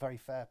was a very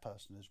fair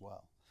person as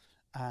well.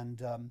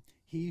 And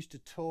he used to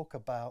talk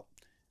about,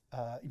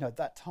 you know, at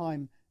that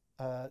time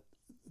the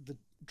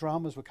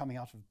dramas were coming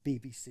out of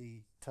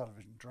BBC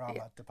television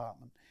drama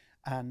department,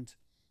 and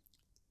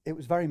it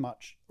was very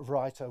much a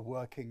writer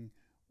working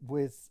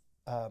with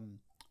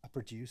a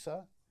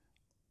producer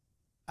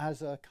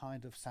as a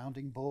kind of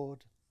sounding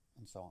board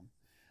and so on.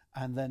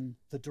 And then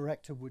the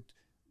director would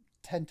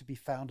tend to be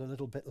found a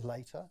little bit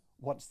later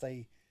once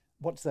a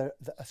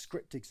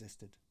script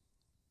existed.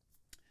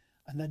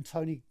 And then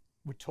Tony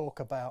would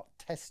talk about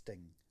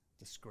testing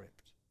the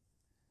script.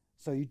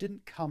 So you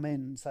didn't come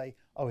in and say,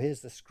 oh, here's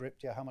the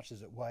script, yeah, how much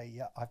does it weigh?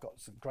 Yeah, I've got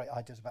some great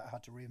ideas about how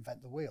to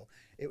reinvent the wheel.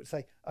 It would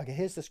say, okay,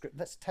 here's the script,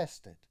 let's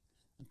test it.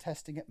 And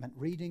testing it meant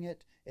reading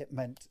it, it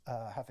meant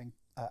having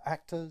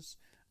actors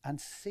and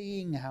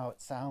seeing how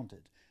it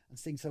sounded and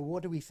seeing, so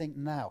what do we think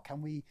now?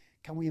 Can we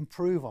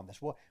improve on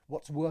this?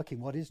 What's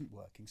working, what isn't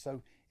working?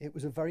 So it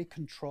was a very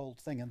controlled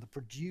thing, and the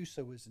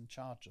producer was in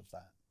charge of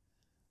that.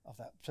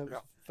 So it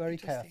was very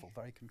careful,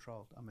 very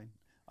controlled. I mean,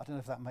 I don't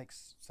know if that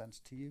makes sense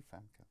to you,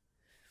 Femke.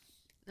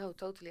 No,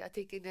 totally. I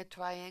think in that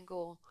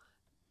triangle,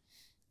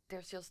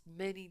 there's just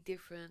many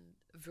different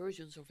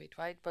versions of it,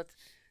 right? But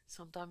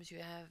sometimes you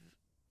have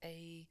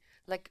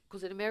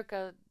because in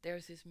America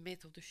there's this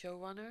myth of the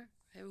showrunner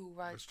who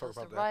does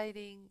the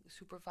writing,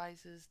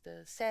 supervises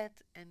the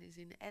set, and is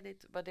in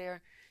edit. But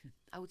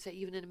I would say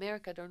even in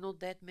America there are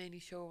not that many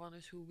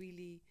showrunners who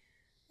really,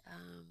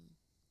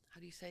 how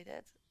do you say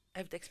that?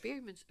 Have the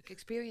experience,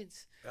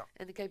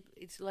 and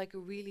it's like a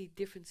really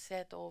different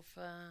set of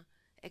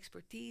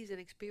expertise and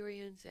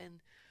experience.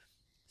 And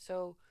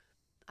so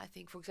I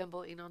think, for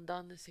example, in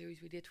Undone, the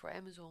series we did for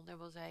Amazon, there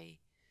was a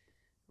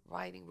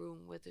writing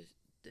room with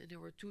there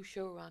were 2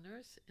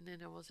 showrunners, and then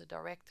there was a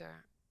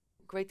director.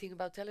 Great thing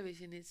about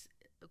television is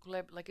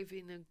like if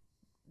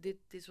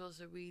this was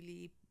a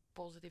really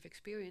positive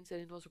experience,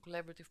 and it was a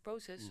collaborative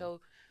process.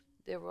 So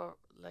there were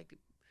like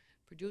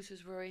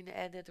producers were in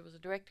edit, there was a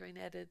director in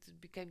edit. It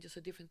became just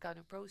a different kind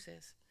of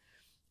process.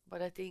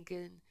 But I think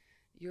in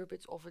Europe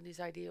it's often this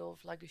idea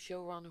of like the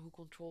showrunner who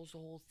controls the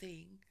whole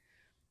thing,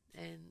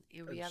 and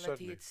in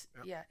reality it's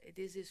it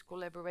is this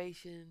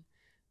collaboration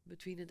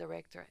between a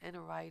director and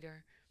a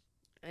writer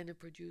and a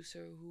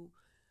producer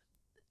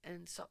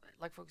and so,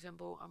 like for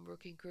example, I'm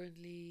working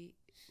currently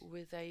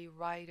with a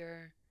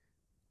writer,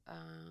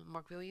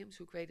 Mark Williams,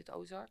 who created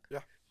Ozark. Yeah.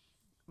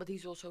 But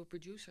he's also a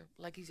producer.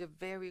 Like, he's a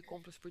very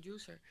accomplished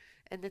producer,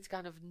 and that's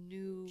kind of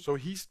new. So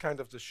he's kind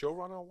of the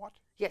showrunner, or what?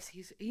 Yes,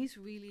 he's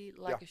really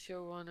like a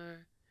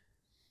showrunner.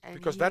 And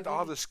because that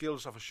are the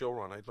skills of a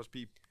showrunner. It must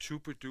be to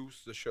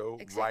produce the show,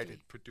 write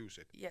it, produce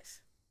it.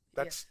 Yes.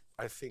 That's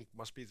I think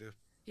must be the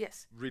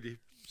really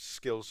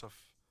skills of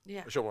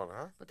a showrunner,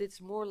 huh? But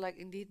it's more like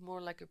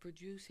a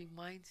producing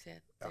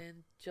mindset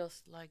than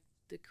just like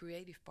the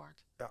creative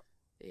part. Yeah.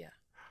 Yeah.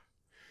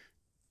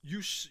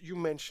 You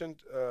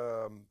mentioned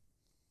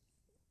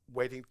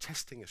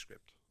testing a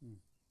script,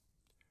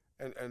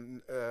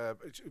 and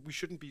we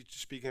shouldn't be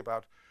speaking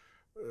about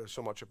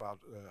so much about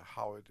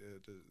how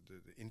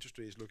the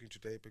industry is looking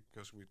today,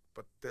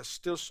 but there's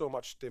still so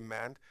much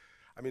demand.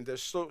 I mean,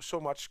 there's so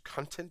much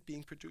content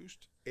being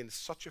produced in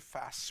such a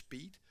fast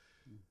speed.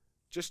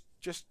 Just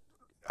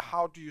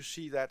how do you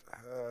see that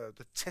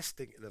the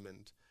testing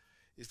element,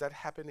 is that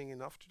happening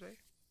enough today?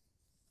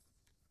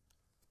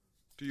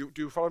 Do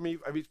you follow me?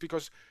 I mean,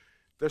 because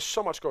there's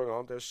so much going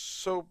on. It's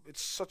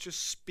such a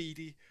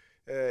speedy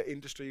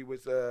industry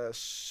with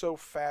so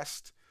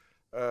fast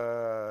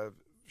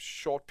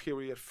short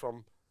period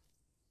from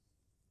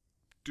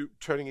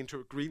turning into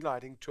a green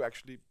lighting to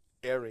actually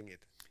airing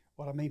it.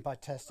 What I mean by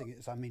testing it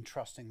is I mean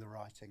trusting the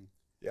writing.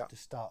 To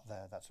start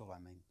there, that's all I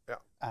mean. Yeah.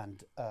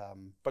 And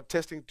but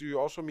testing, do you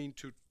also mean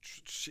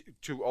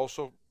to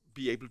also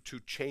be able to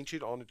change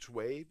it on its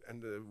way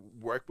and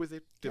work with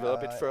it,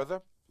 develop it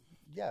further?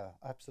 Yeah,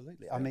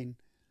 absolutely. Yeah. I mean,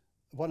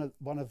 one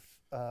of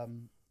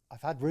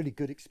I've had really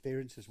good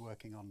experiences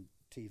working on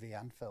TV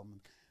and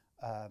film.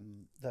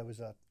 There was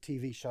a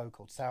TV show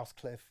called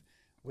Southcliffe,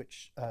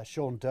 which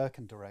Sean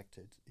Durkin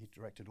directed. He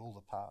directed all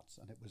the parts,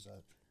 and it was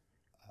a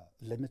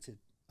limited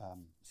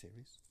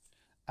series,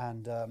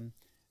 and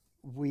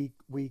we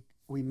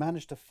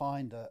managed to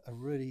find a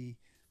really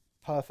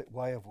perfect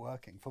way of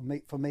working for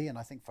me, and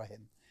I think for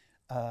him,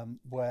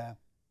 where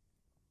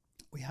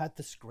we had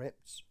the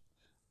scripts,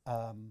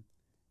 and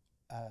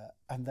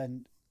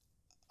then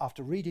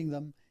after reading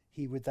them,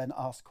 he would then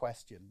ask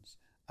questions.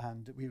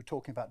 And we were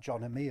talking about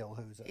John Emile,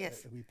 who's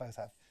we both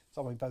have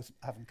someone we both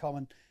have in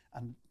common,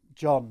 and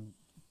John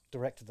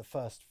directed the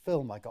first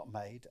film I got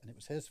made, and it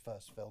was his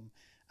first film.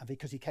 And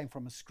because he came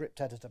from a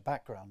script editor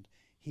background,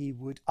 he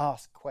would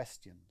ask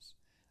questions.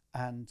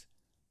 And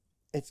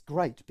it's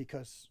great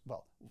because,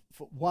 well,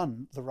 for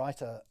one, the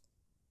writer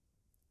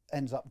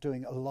ends up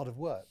doing a lot of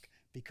work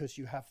because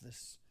you have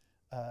this,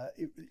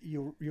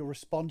 you're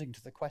responding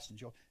to the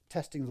questions, you're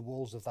testing the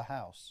walls of the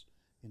house,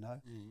 you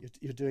know,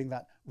 you're doing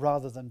that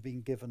rather than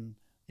being given,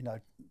 you know,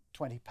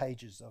 20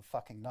 pages of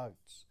fucking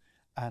notes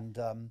and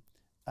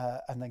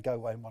then go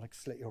away and want to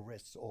slit your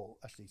wrists, or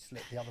actually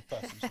slit the other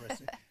person's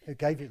wrists who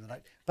gave you the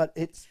note. But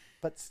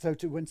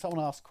when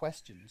someone asks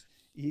questions,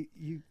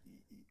 you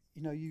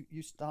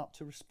start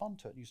to respond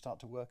to it. You start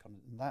to work on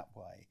it in that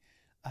way,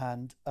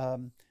 and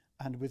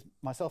with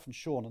myself and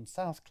Sean and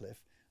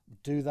Southcliffe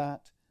do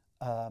that.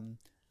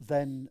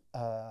 Then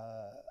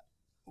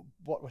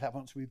what would happen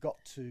once we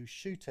got to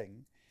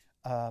shooting?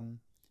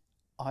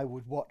 I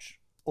would watch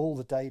all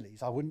the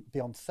dailies. I wouldn't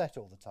be on set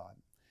all the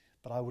time,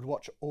 but I would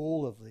watch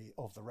all of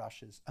the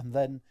rushes, and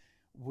then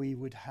we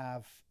would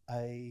have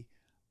a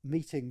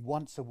meeting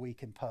once a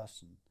week in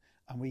person,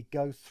 and we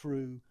go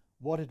through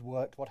what had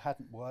worked, what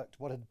hadn't worked,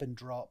 what had been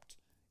dropped,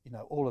 you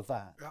know, all of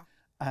that. Yeah.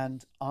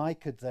 And I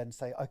could then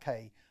say,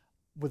 okay,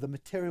 with the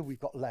material we've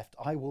got left,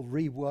 I will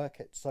rework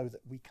it so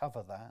that we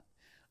cover that.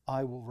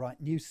 I will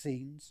write new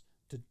scenes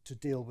to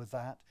deal with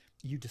that.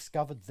 You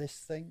discovered this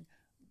thing.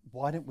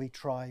 Why don't we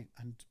try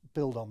and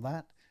build on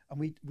that? And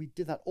we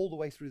did that all the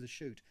way through the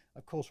shoot.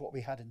 Of course, what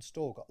we had in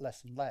store got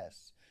less and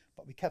less,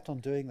 but we kept on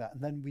doing that.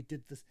 And then we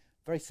did this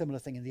very similar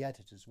thing in the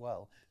edit as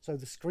well. So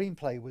the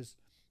screenplay was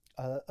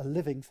a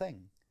living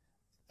thing,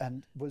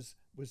 and was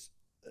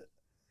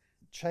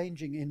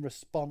changing in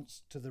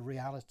response to the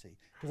reality.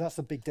 Because that's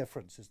a big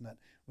difference, isn't it?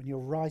 When you're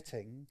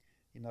writing,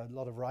 you know, a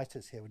lot of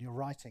writers here, when you're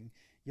writing,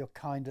 you're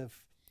kind of,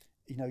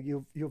 you know,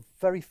 you're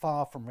very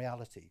far from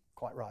reality,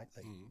 quite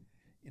rightly,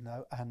 you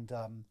know. And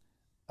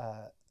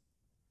a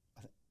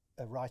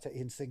writer,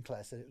 Ian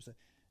Sinclair, said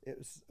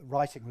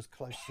writing was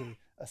close to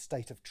a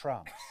state of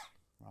trance,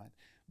 right?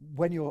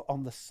 When you're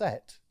on the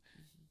set,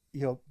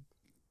 you're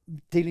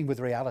dealing with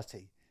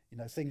reality. You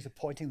know, things are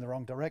pointing the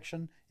wrong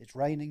direction. It's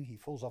raining. He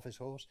falls off his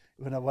horse.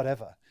 You know,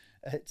 whatever.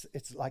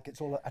 It's like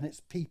it's all, and it's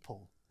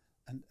people,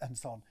 and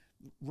so on.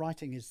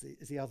 Writing is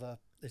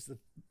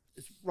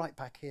right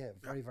back here,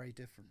 very, very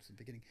different from the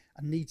beginning,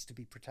 and needs to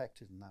be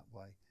protected in that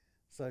way.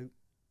 So,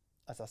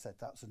 as I said,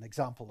 that was an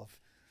example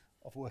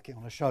of working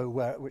on a show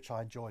which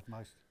I enjoyed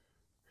most.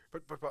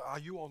 But are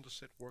you on the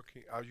set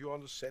working? Are you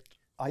on the set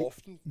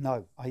often?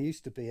 No, I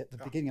used to be at the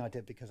beginning. I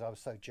did because I was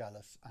so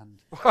jealous, and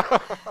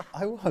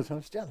I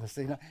was jealous,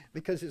 you know,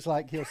 because it's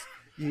like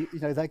you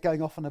know, they're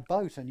going off on a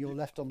boat and you're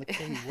left on the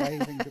quay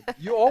waving.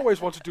 You always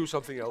want to do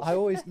something else. I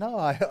always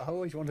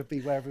want to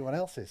be where everyone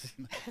else is,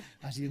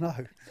 as you know.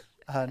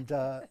 And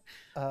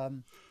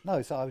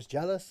no, so I was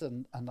jealous,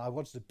 and I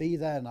wanted to be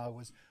there, and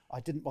I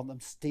didn't want them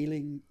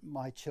stealing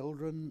my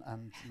children,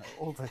 and you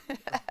know,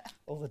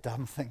 all the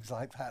dumb things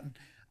like that.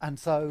 And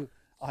so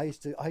I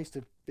used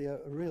to be a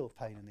real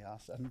pain in the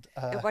ass. And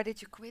why did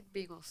you quit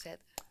being on set?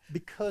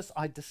 Because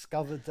I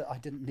discovered that I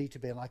didn't need to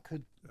be, and I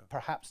could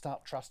perhaps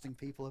start trusting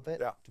people a bit,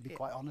 to be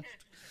quite honest.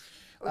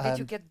 Or did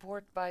you get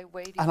bored by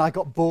waiting? And I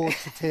got bored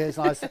to tears.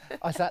 And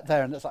I sat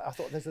there, and it's like I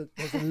thought there's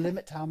a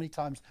limit to how many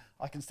times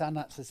I can stand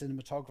next to the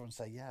cinematographer and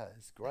say, yeah,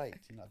 it's great,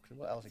 you know, because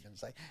what else are you going to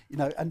say? You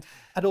know, and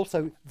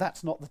also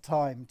that's not the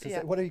time to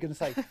say, what are you going to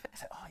say? I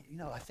say, oh, you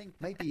know, I think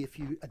maybe if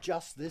you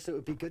adjust this, it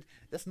would be good.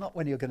 That's not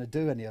when you're going to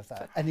do any of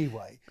that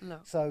anyway. No.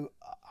 So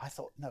I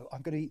thought, no,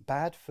 I'm going to eat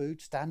bad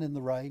food, stand in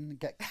the rain,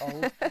 get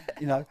cold,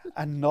 you know,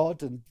 and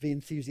nod and be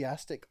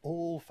enthusiastic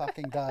all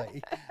fucking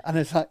day. And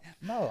it's like,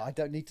 no, I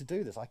don't need to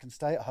do this. I can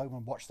stay at home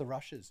and watch the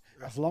rushes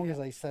as long as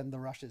they send the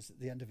rushes at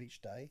the end of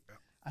each day.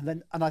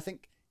 And I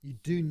think you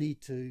do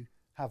need to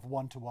have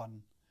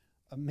one-to-one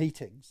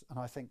meetings, and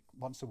I think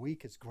once a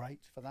week is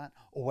great for that,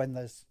 or when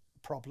there's a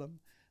problem,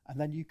 and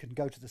then you can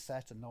go to the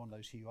set and no one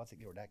knows who you are. I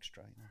think you're an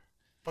extra, you know.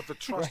 But the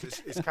trust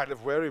is kind of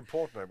very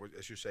important,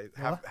 as you say.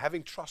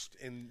 Having trust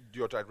in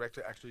your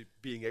director actually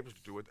being able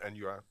to do it, and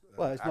you are.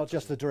 Well, it's not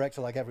just the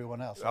director like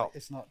everyone else. No.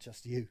 It's not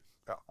just you.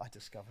 I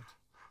discovered.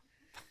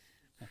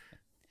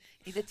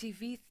 In the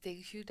TV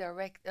things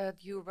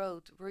you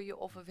wrote, were you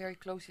often very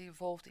closely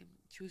involved in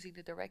choosing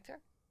the director?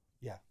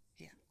 Yeah.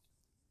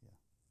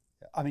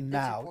 I mean,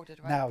 now,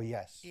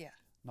 yes. Yeah.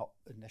 Not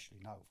initially,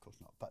 no, of course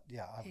not. But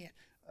yeah,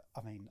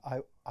 I mean,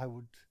 I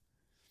would.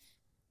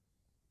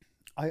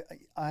 I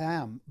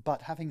am,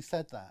 but having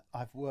said that,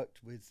 I've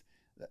worked with,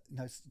 you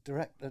know,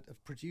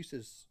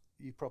 producers.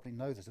 You probably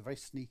know there's a very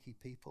sneaky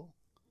people.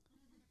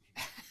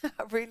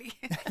 Really?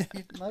 You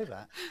didn't know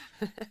that?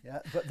 Yeah,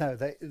 but no,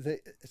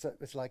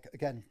 it's like,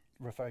 again,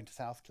 referring to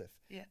Southcliffe.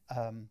 Yeah.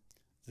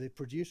 The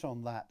producer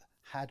on that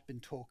had been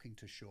talking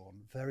to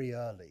Sean very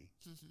early,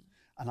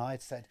 and I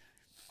had said,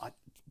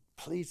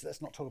 please,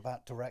 let's not talk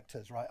about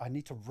directors, right? I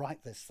need to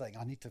write this thing.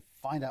 I need to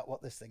find out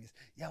what this thing is.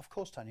 Yeah, of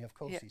course, Tony, of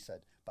course, he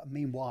said. But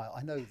meanwhile,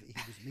 I know that he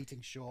was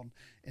meeting Sean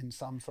in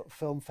some sort of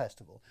film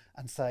festival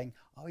and saying,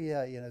 oh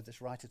yeah, you know,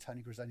 this writer,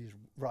 Tony Grisoni, is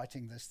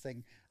writing this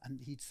thing. And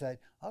he'd said,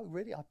 oh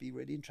really, I'd be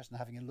really interested in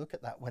having a look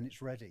at that when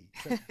it's ready.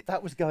 So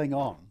that was going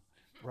on,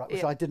 right?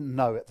 Which I didn't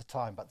know at the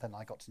time, but then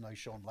I got to know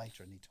Sean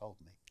later and he told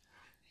me.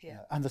 Yeah. You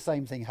know, and the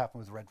same thing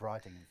happened with Red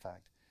Riding, in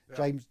fact. Yeah.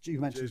 James, you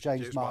mentioned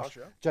James Marsh.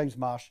 James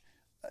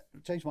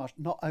Marsh,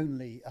 not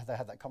only they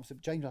had that conversation,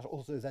 but James Marsh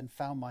also then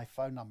found my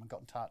phone number and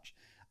got in touch,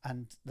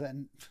 and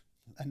then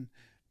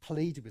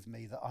pleaded with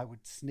me that I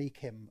would sneak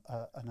him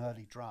an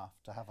early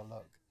draft to have a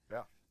look.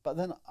 Yeah. But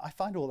then I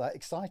find all that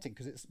exciting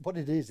because it's what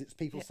it is. It's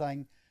people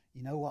saying,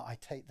 you know what,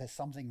 there's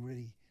something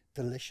really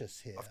delicious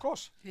here. Of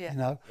course. Yeah. You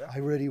know, I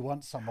really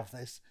want some of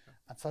this,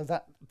 and so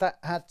that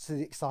adds to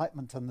the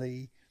excitement and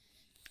the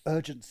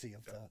urgency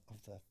of the.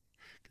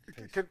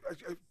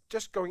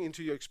 Just going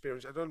into your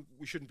experience,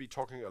 we shouldn't be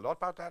talking a lot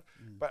about that,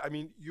 but I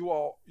mean, you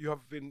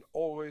have been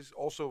always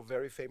also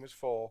very famous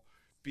for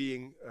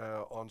being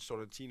on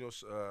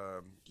Sorrentino's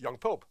Young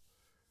Pope,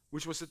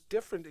 which was a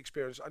different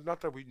experience. Not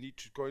that we need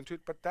to go into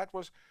it, but that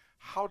was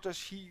how do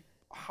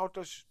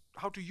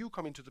you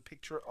come into the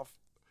picture of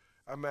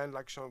a man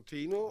like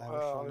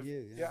Sorrentino?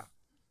 Yeah.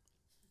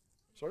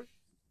 Sorry?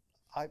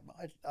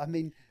 I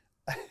mean,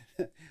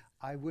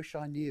 I wish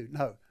I knew.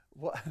 No,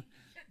 what?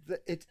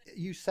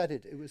 You said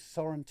it. It was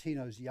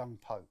Sorrentino's Young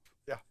Pope.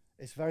 Yeah,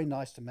 it's very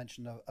nice to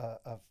mention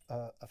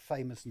a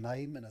famous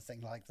name in a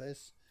thing like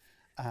this,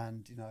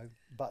 and you know,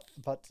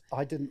 but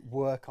I didn't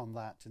work on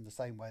that in the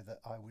same way that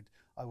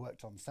I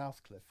worked on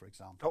Southcliffe, for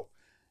example. Oh.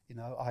 You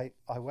know,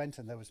 I went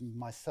and there was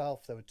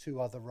myself. There were two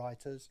other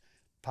writers.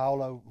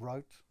 Paolo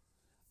wrote.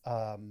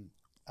 I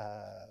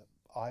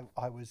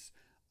was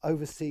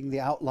overseeing the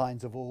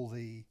outlines of all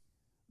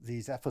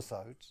these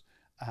episodes,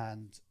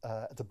 and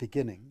at the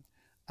beginning.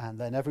 And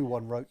then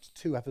everyone wrote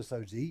 2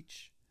 episodes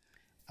each,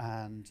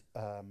 and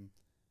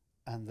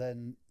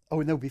then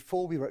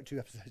before we wrote 2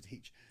 episodes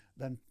each,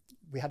 then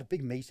we had a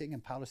big meeting,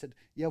 and Paolo said,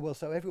 "Yeah, well,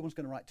 so everyone's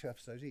going to write 2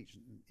 episodes each."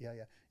 And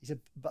yeah. He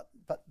said, "But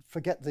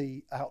forget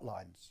the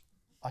outlines."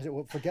 I said,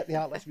 "Well, forget the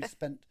outlines we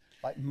spent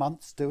like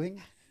months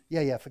doing."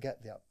 Yeah,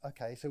 forget the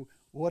okay. So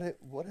what are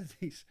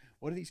these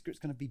scripts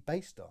going to be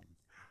based on?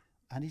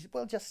 And he said,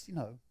 "Well, just you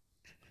know."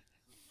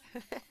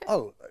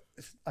 Oh,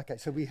 okay.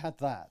 So we had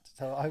that.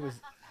 So I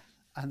was.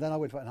 And then I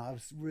went and I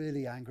was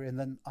really angry, and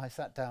then I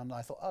sat down and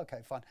I thought,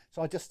 okay, fine.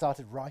 So I just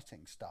started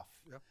writing stuff,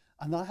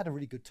 and I had a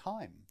really good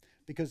time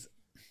because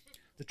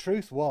the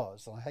truth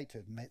was, and I hate to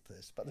admit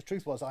this, but the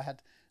truth was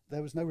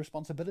there was no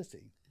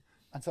responsibility,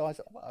 and so I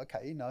thought, well,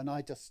 okay, you know, and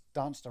I just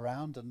danced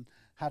around and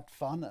had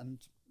fun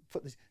and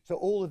put this. So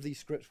all of these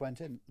scripts went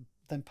in.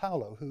 Then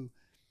Paolo, who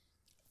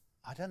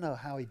I don't know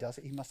how he does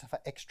it. He must have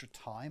extra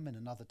time in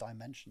another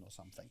dimension or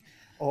something,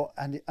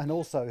 and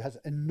also has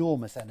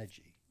enormous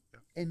energy.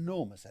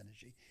 Enormous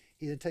energy.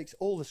 He then takes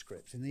all the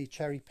scripts and he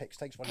cherry picks,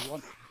 takes what he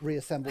wants,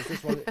 reassembles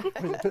this one,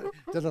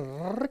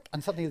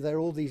 and suddenly there are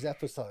all these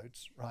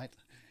episodes, right?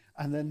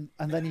 And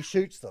then he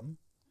shoots them,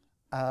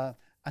 and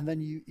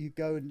then you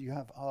go and you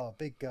have a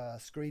big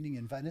screening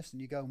in Venice, and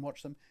you go and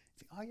watch them. You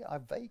think, oh yeah, I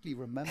vaguely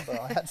remember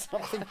I had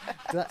something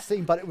to that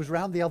scene, but it was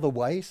round the other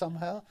way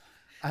somehow.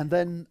 And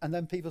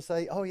then people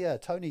say, oh yeah,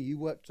 Tony, you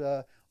worked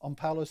on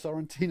Paolo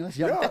Sorrentino's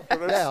Young Pope.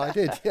 Yeah, I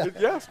did. Yeah.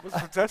 Yes, it was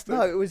fantastic.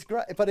 No, it was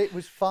great, but it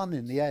was fun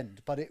in the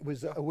end. But it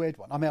was a weird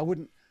one. I mean, I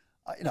wouldn't,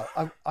 you know,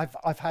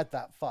 I've had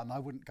that fun. I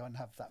wouldn't go and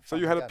have that fun. So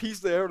you had a piece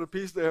there and a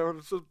piece there,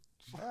 and so.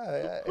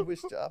 Yeah, it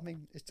was. I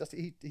mean, it's just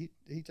he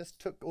just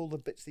took all the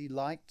bits he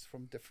liked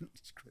from different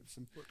scripts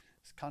and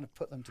kind of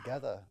put them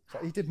together. So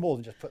he did more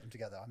than just put them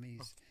together. I mean,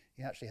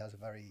 he actually has a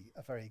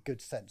very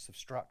good sense of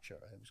structure.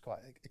 It was quite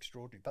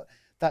extraordinary. But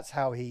that's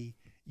how he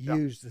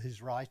used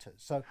his writers.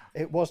 So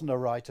it wasn't a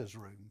writer's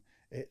room.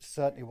 It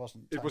certainly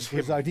wasn't. It was him.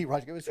 It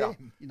was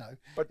him. You know,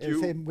 but it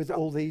was him with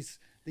all these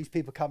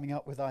people coming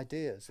up with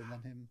ideas and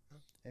then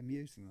him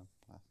using them.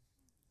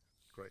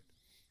 Great.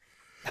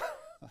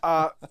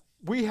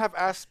 We have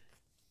asked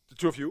the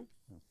two of you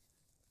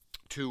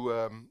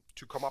to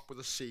come up with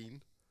a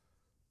scene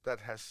that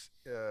has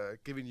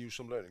given you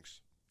some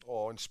learnings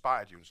or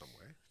inspired you in some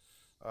way.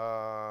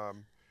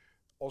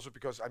 Also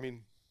because, I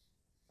mean,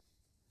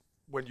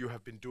 when you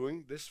have been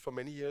doing this for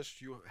many years,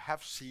 you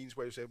have scenes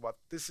where you say, well,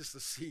 this is the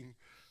scene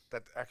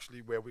that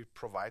actually where we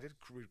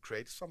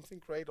create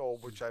something great, or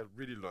which I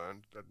really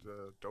learned that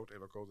don't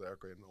ever go there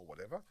again or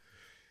whatever.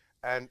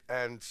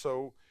 And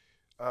so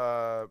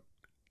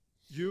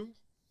you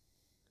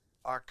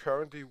are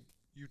currently,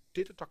 you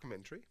did a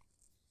documentary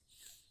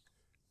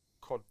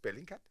called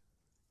Bellingcat.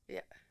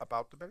 Yeah.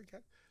 About the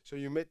Bellingcat. So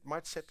you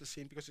might set the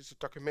scene because it's a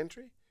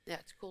documentary. Yeah,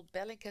 it's called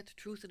Bellingcat: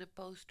 Truth in a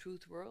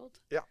Post-Truth World.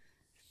 Yeah.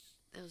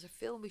 It was a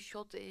film we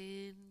shot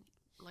in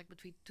like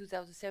between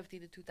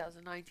 2017 and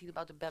 2019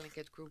 about the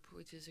Bellingcat Group,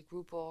 which is a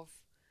group of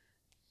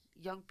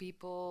young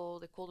people.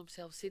 They call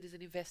themselves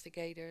citizen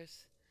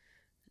investigators.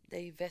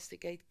 They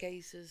investigate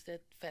cases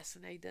that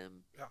fascinate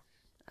them. Yeah.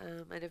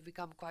 And have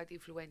become quite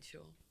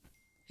influential.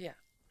 Yeah.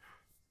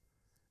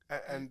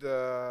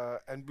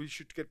 And we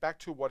should get back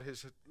to what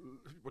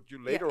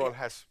you later on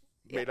has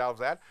made out of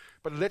that.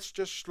 But let's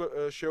just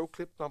show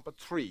clip number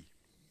 3.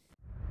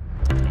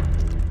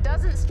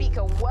 Doesn't speak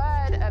a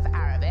word of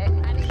Arabic,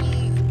 and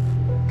he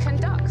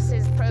conducts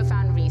his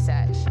profound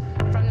research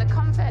from the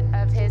comfort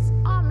of his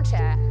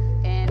armchair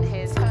in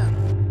his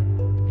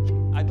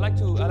home. I'd like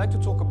to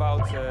talk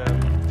about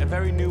a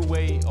very new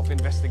way of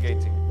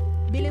investigating.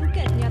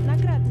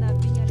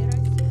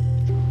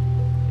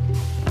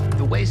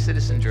 The way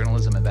citizen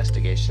journalism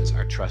investigations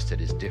are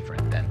trusted is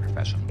different than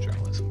professional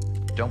journalism.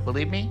 Don't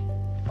believe me?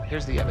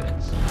 Here's the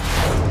evidence.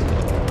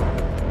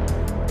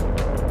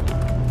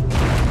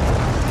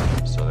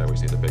 So there we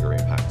see the bigger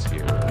impacts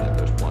here, and then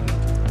there's one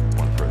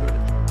further.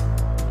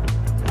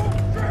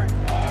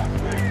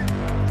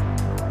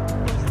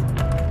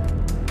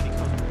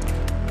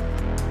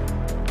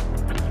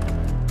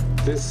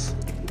 This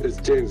is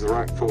James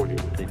Rack for you.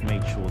 They've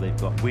made sure they've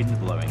got wind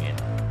blowing in.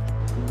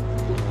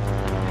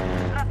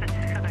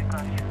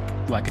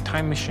 Like a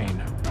time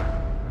machine,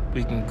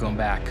 we can go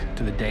back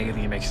to the day of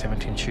the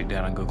MH17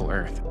 shootdown on Google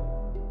Earth.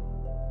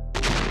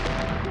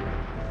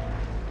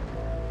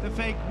 The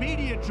fake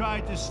media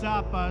tried to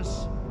stop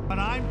us, but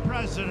I'm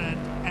president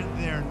and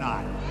they're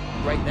not.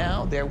 Right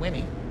now, they're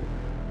winning.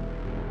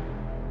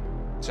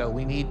 So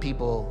we need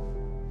people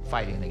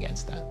fighting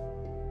against that.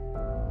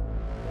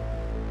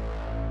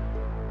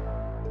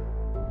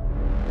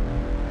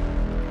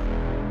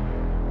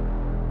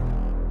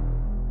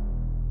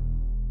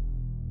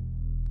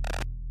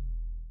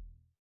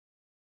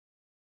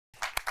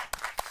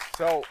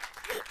 So,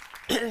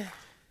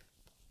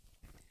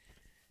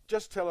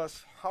 just tell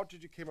us, how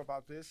did you came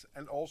about this,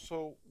 and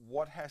also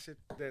what has it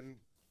then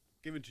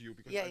given to you?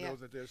 Because I know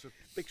that there's a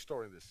big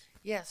story in this.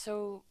 Yeah,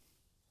 so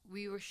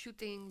we were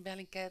shooting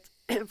Bellingcat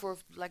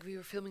we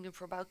were filming it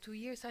for about 2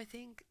 years, I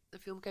think. The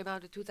film came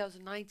out in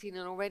 2019,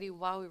 and already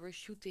while we were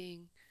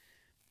shooting,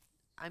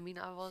 I mean,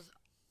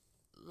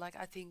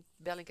 I think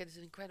Bellingcat is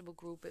an incredible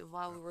group, and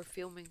while we were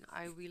filming,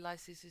 I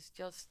realized this is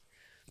just,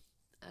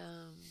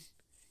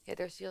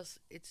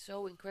 it's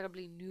so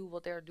incredibly new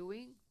what they're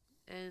doing,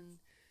 and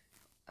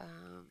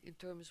in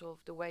terms of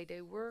the way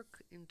they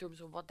work, in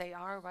terms of what they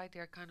are, right?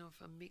 They're kind of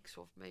a mix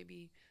of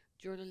maybe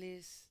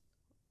journalists,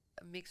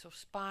 a mix of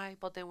spy,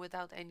 but then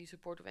without any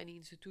support of any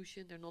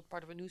institution. They're not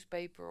part of a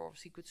newspaper or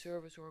secret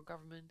service or a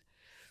government.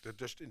 They're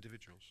just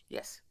individuals.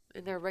 Yes,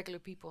 and they're regular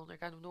people, and they're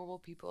kind of normal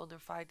people, and they're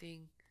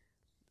fighting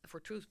for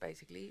truth,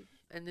 basically,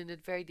 and in a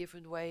very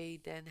different way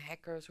than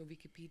hackers or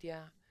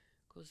Wikipedia,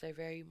 because they're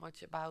very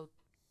much about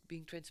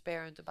being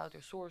transparent about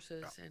their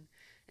sources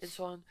and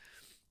so on.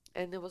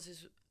 And there was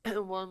this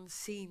one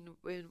scene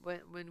when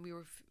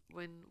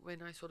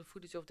I saw the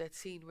footage of that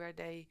scene where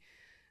they,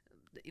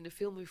 in the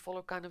film, we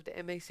follow kind of the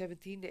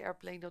MH17, the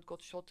airplane that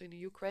got shot in the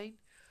Ukraine.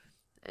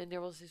 And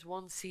there was this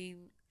one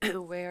scene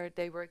where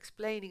they were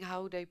explaining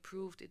how they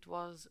proved it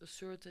was a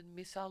certain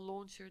missile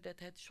launcher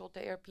that had shot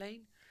the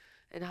airplane,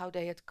 and how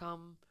they had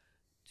come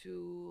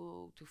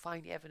to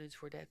find evidence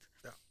for that.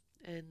 Yeah.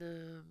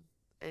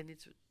 And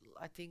it's,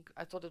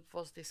 I thought it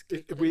was this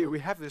clip. We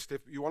have this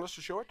clip. You want us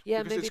to show it?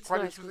 Yeah, because maybe it's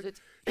quite nice.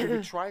 Can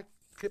we try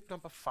clip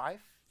number 5?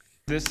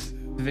 This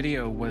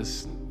video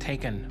was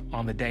taken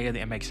on the day of the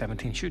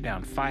MH17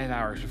 shootdown, 5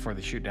 hours before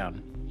the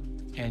shootdown.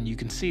 And you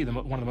can see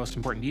one of the most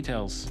important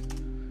details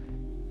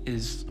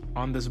is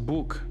on this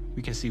book.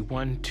 We can see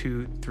 1,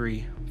 2,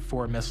 3,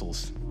 4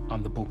 missiles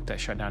on the book that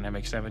shut down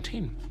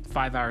MH17,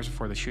 5 hours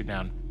before the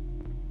shootdown.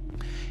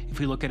 If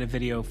we look at a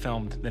video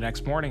filmed the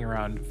next morning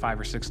around 5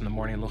 or 6 in the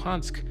morning in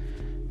Luhansk,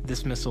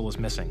 this missile is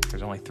missing.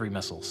 There's only 3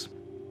 missiles.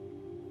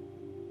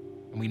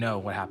 And we know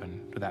what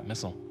happened to that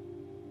missile.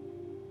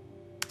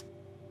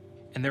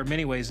 And there are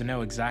many ways to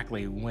know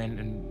exactly when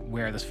and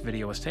where this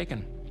video was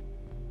taken.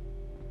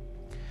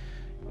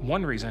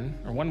 One reason,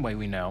 or one way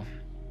we know,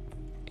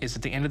 is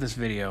at the end of this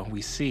video,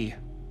 we see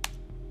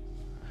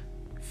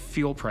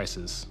fuel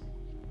prices.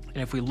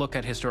 And if we look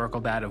at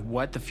historical data of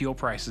what the fuel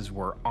prices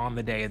were on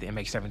the day of the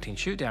MH17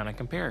 shootdown and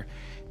compare,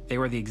 they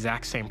were the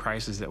exact same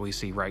prices that we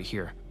see right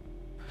here.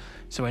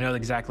 So we know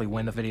exactly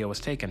when the video was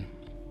taken.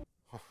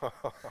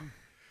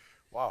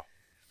 Wow.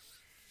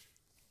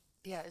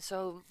 Yeah,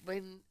 so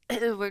when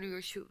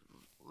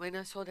when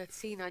I saw that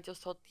scene, I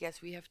just thought,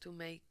 yes, we have to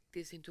make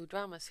this into a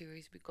drama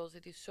series because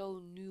it is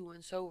so new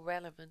and so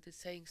relevant. It's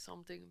saying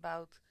something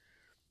about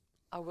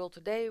our world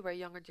today, where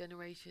younger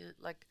generation,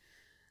 like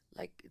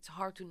it's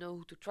hard to know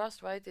who to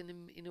trust, right?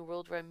 In a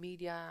world where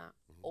media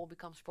all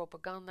becomes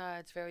propaganda,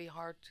 it's very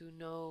hard to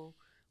know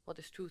what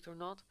is truth or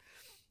not.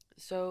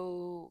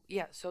 So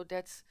yeah, so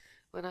that's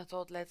when I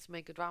thought, let's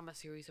make a drama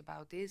series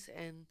about this.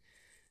 And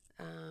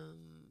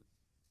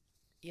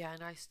yeah,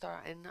 and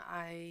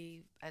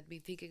I had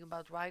been thinking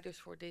about writers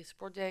for this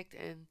project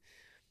and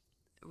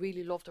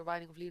really loved the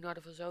writing of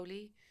Leonardo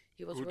Fasoli.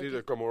 He was Who working,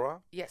 did Gomorrah?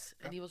 Yes,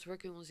 and he was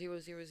working on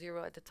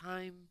 000 at the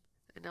time,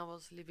 and I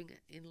was living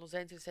in Los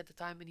Angeles at the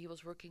time, and he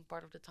was working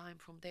part of the time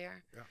from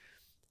there. Yeah.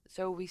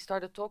 So we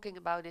started talking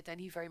about it, and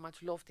he very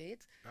much loved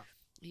it. Yeah.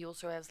 He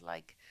also has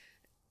like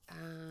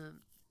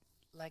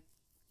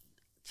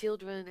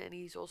children, and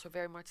he's also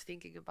very much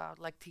thinking about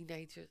like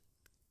teenager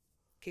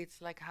kids,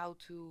 like how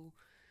to,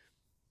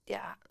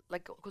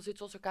 like, because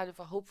it's also kind of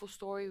a hopeful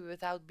story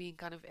without being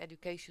kind of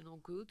educational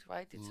good,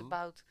 right? It's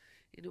about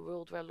in a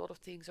world where a lot of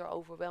things are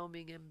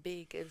overwhelming and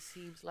big, and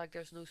seems like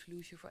there's no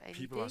solution for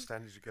anything. People are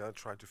standing together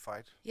trying to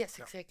fight. Yes,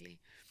 exactly.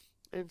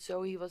 And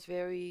so he was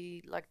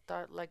very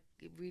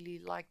really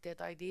liked that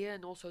idea,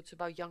 and also it's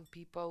about young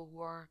people who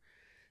are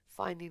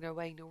finding their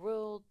way in the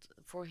world.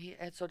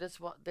 And so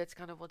that's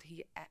kind of what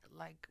he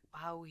like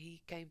how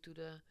he came to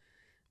the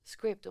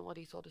script and what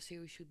he thought the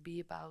series should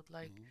be about.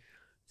 Like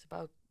it's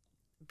about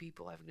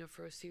people having their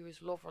first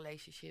serious love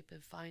relationship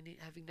and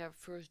having their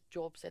first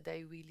jobs that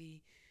they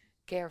really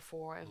care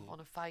for and want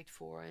to fight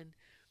for, and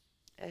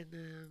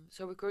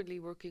so we're currently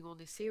working on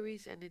this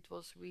series, and it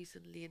was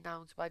recently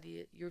announced by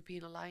the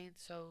European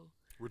Alliance. So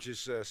which is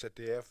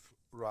ZDF,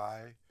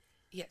 RAI,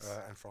 yes,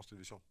 and France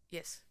Television.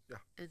 Yes. Yeah.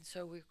 And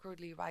so we're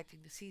currently writing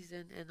the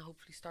season and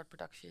hopefully start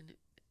production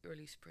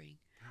early spring.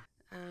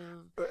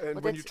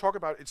 And when you talk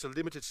about it's a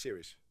limited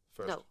series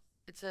first. No,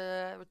 it's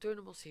a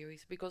returnable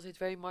series because it's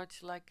very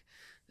much like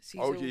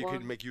season one. Oh, you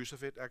can make use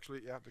of it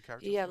actually. Yeah, the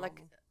characters. Yeah,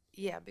 like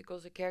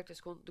because the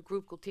characters the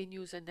group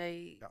continues and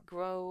they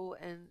grow,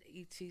 and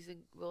each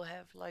season will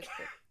have like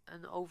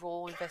an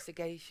overall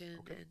investigation.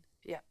 Okay.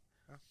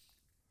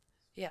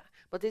 And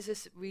but this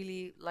is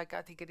really like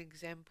I think an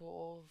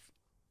example of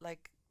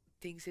like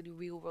things in the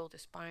real world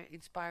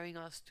inspiring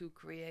us to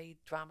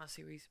create drama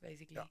series,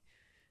 basically.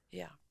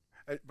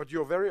 But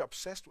you're very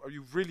obsessed.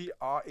 You really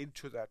are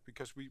into that,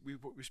 because we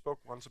spoke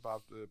once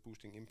about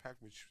boosting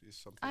impact, which is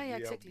something we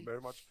exactly. are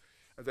very much,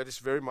 and that is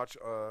very much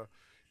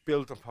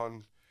built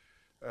upon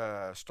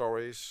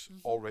stories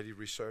already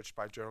researched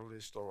by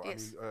journalists, or I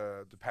mean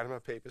the Panama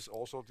Papers.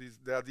 Also,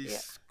 there are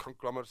these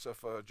conglomerates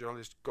of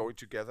journalists going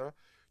together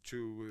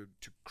to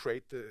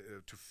create to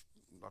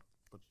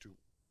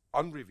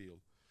unreveal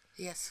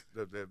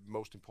the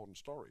most important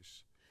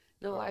stories.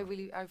 No, I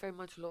very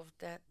much love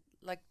that.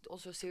 Like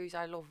also series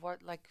I love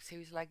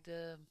series like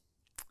the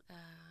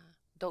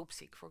Dope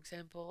Sick, for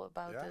example,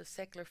 about the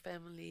Sackler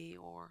family,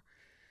 or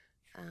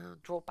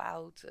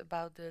Dropout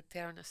about the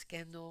Turner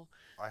scandal.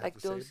 I like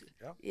have the those.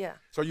 Same, yeah.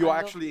 So you are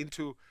actually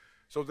into.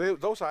 So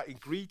those are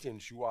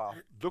ingredients you are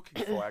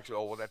looking for actually,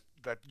 or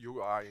that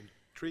you are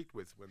intrigued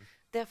with when.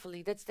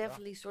 Definitely, that's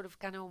definitely sort of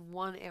kind of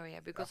one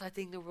area, because I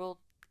think the world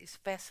is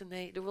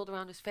fascinating. The world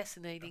around is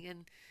fascinating,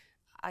 and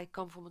I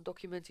come from a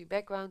documentary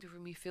background. For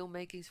me,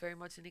 filmmaking is very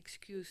much an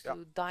excuse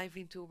to dive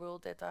into a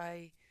world that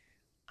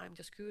I'm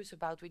just curious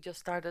about. We just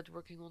started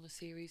working on a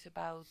series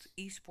about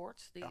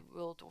esports, the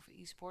world of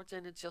esports,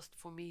 and it's just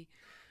for me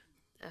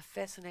a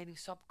fascinating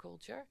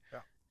subculture.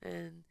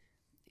 And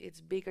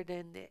it's bigger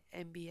than the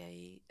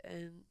NBA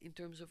and in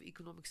terms of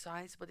economic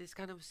size, but it's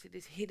kind of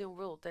this hidden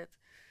world that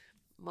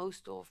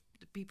most of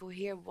the people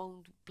here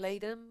won't play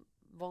them,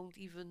 won't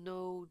even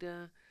know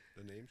the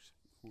names,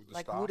 who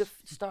the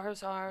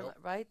stars are,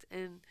 right?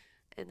 And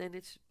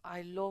then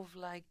I love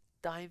like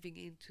diving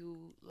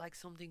into like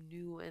something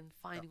new and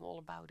finding all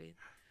about it.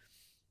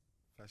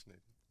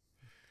 Fascinating.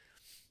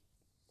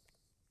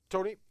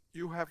 Tony,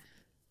 you have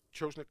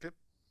chosen a clip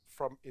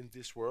from In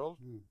This World,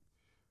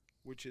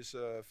 which is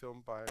a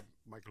film by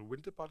Michael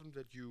Winterbottom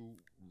that you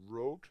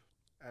wrote,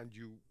 and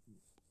you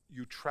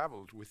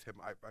traveled with him.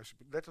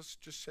 Let us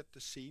just set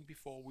the scene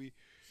before we.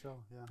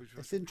 Sure. Yeah.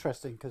 It's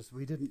interesting because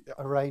we didn't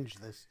arrange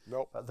this.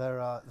 No. But there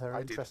are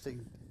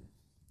interesting.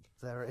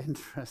 There are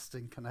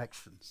interesting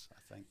connections,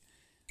 I think.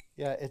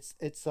 Yeah, it's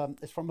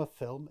from a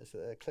film. It's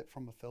a clip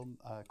from a film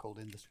called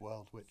In This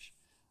World, which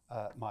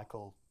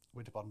Michael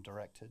Winterbottom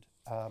directed,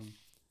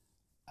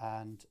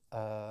 and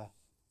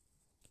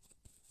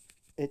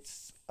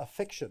it's a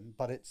fiction,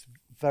 but it's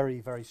very,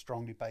 very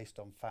strongly based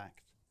on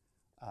fact.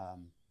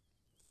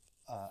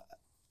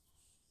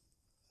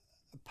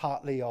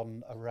 Partly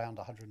on around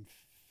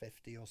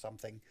 150 or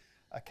something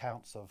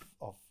accounts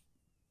of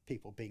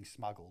people being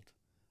smuggled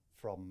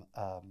from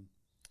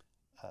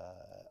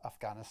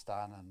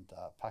Afghanistan and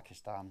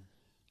Pakistan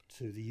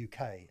to the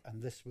UK,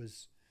 and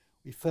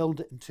we filmed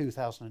it in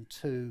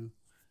 2002,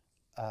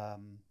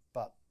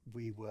 but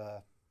we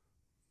were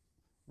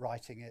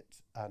writing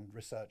it and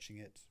researching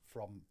it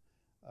from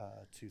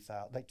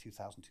late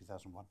 2000,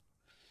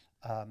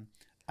 2001.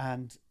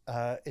 And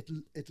it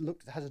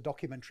has a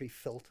documentary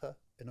filter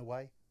in a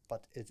way,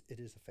 but it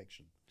is a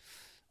fiction.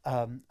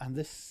 And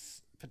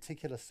this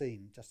particular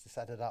scene, just to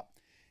set it up,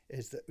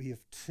 is that we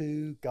have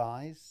two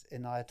guys,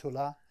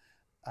 Inayatullah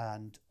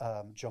and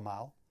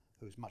Jamal,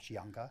 who's much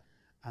younger,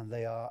 and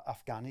they are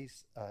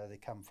Afghanis. They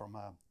come from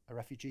a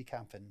refugee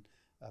camp in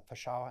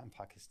Peshawar in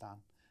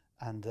Pakistan,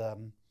 and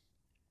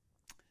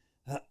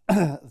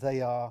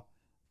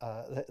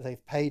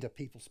they've paid a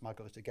people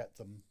smuggler to get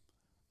them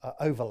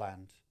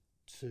overland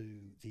to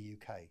the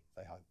UK,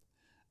 they hope.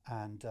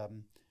 and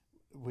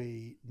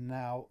we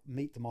now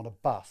meet them on a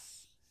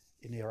bus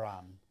in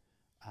Iran,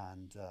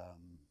 and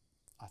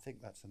I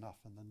think that's enough,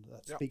 and then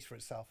that speaks for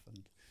itself,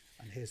 and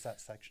here's that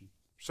section.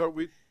 So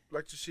we'd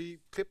like to see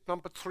clip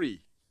number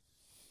 3.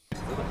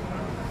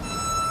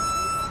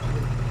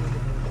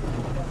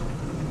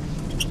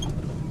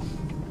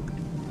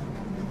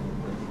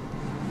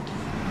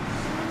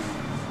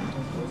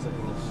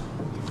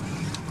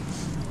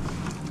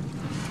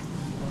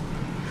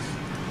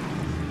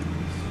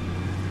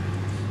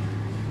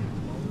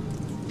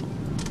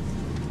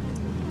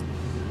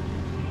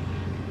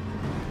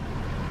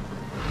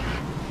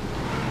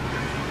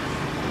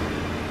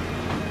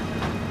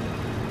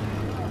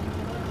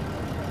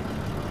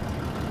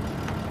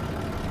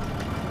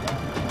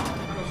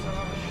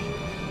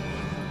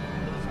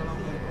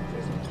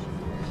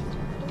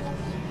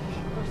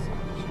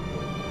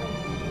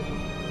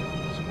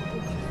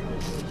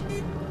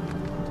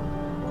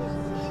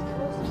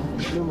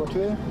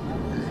 توی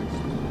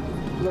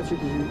کجا چی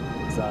دیدی؟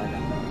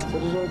 زایدم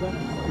کجا زایدم؟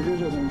 کجا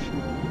زایدم میشی؟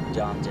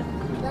 جام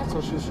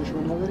کارش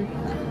شما نداری؟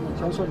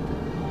 چند سال؟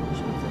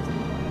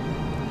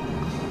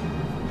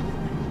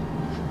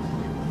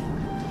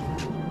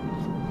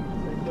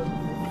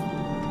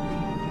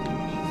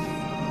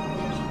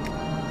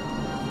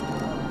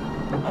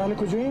 اهل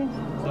کجایی؟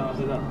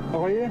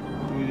 آقای؟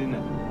 میدینه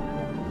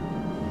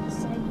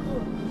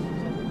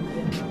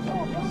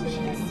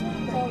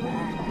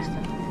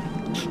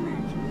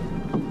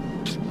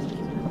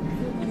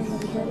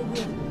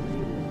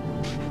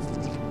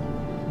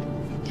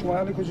شما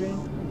اهل کجایی؟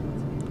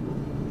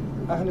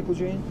 اهل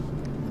کجایی؟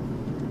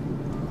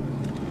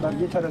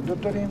 برگه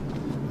تردد داریم؟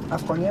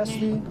 افغانی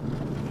هستی؟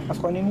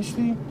 افغانی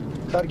نیستی؟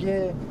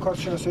 برگه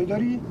کارشناسایی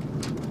داری؟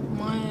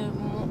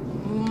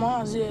 ما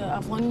از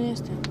افغانی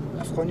نیستیم.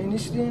 افغانی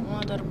نیستی؟ ما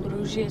در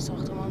پروژه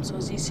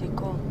ساختمانسازی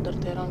سکو در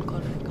تهران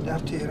کار میکنیم. در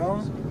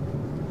تهران؟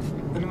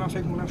 ولی من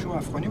فکر میکنم شما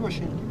افغانی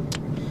باشین.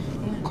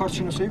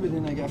 کارشناسایی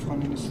بدین اگه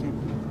افغانی نیستین.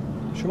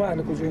 شما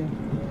اهل کجایی؟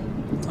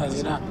 از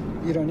ایران.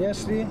 ایرانی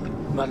هستی؟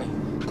 بله.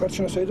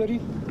 کارشناسایی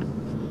داری؟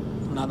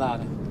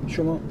 نداره.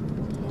 شما؟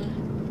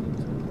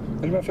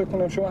 ولی من فکر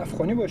کنم شما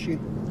افغانی باشی.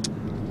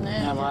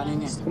 نه افغانی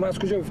نیست. خب من از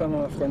کجا بفهمم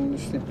افغانی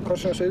نیستی؟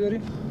 کارشناسایی داری؟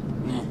 نه.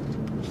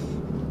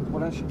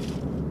 بلند شید.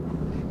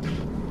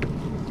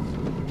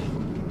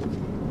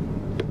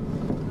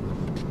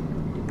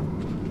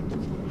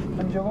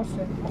 اینجا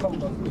واسه میخوام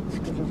باز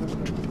اجازه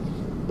بده.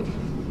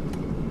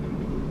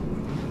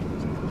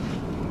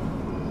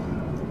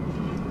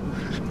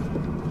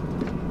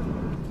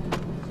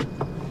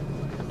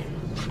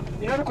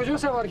 اینا رو کجا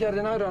سوار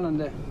کردین های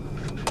راننده؟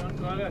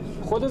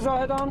 خود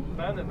زاهدان؟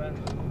 بله.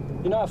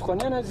 اینا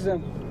افغانی هن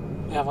عزیزم؟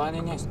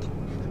 افغانی نیست.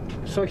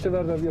 ساکت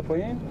بردار بیا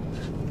پایین.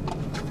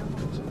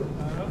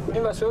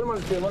 این وسایل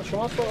مال کیه؟ مال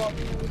شماست بابا؟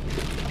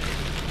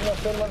 این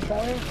وسایل مال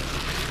شماه؟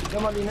 یا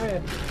مال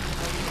اینه؟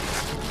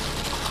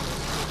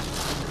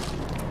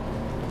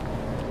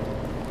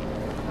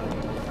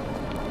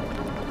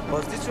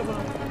 بازدید چه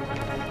کنم؟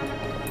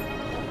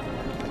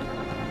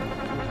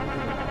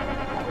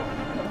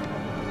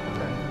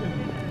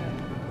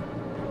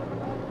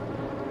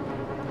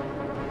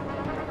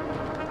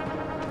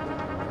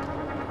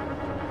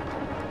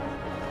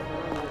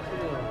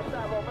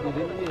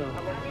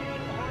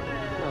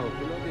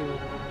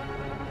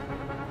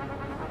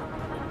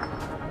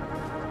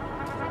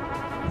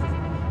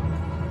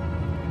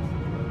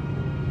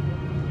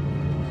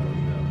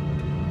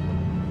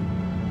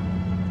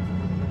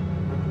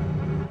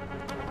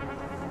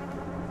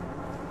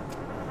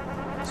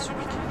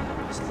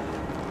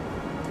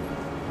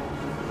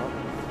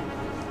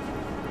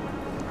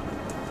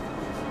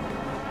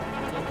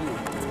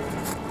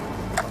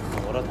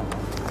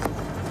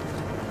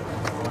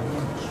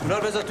 نور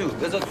بذار تو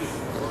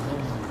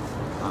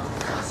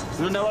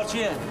اون نوار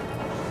چیه؟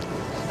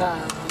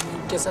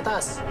 کست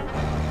است.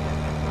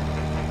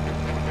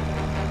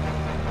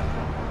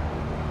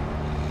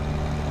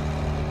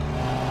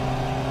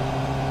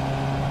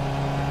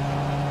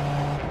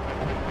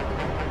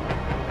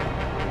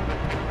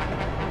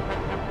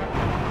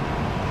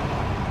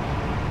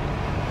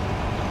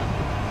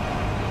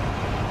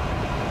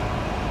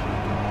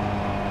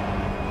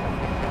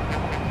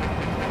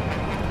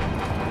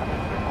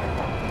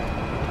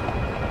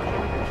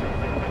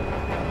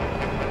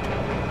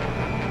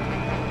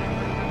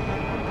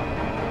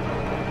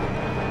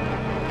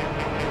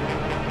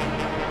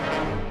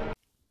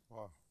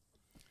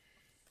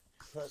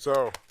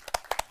 So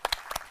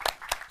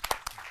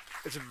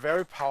it's a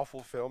very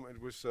powerful film. It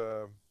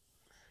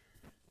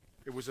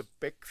was a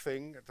big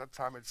thing at that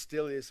time. It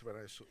still is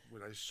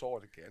when I saw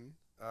it again.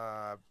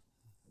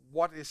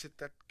 What is it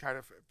that kind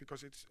of,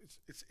 because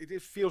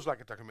it feels like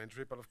a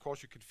documentary, but of course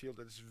you can feel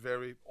that it's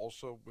very,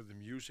 also with the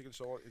music and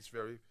so on, it's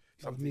very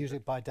something.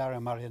 Music by Dario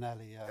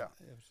Marianelli.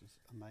 It was just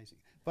amazing.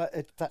 But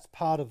that's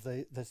part of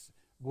this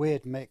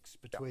weird mix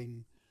between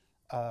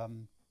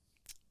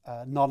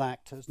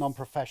non-actors,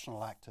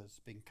 non-professional actors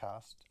being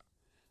cast,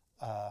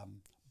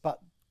 but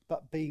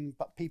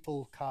people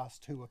cast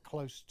who were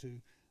close to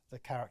the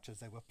characters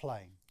they were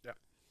playing. Yeah.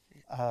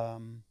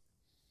 and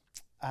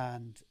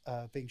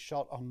being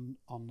shot on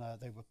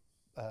they were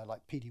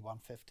like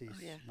PD-150s, Oh,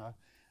 yeah. you know,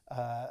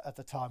 at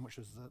the time, which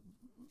was a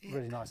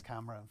really nice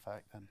camera, in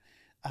fact,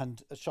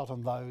 and shot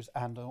on those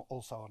and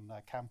also on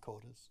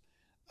camcorders.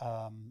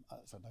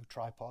 So no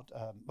tripod.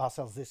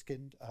 Marcel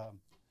Ziskind,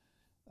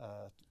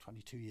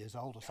 22 years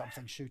old or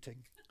something,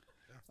 shooting.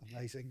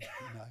 Amazing,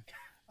 you know.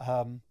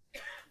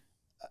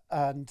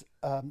 And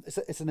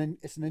it's an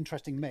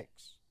interesting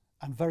mix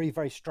and very,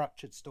 very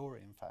structured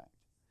story, in fact,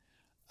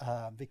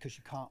 because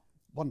you can't,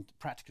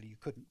 practically you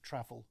couldn't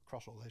travel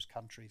across all those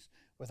countries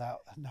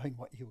without knowing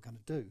what you were going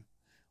to do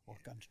or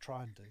going to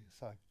try and do.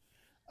 So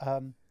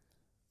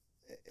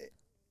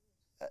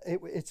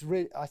it's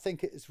really, I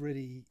think it's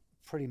really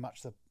pretty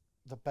much the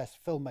best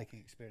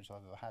filmmaking experience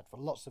I've ever had for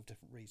lots of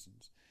different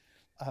reasons.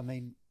 I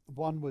mean,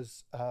 one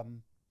was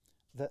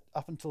that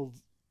up until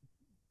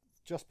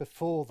just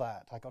before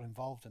that, I got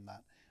involved in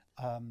that.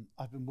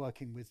 I've been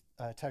working with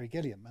Terry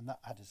Gilliam, and that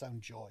had its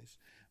own joys.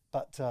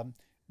 But I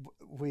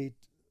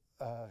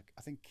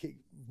think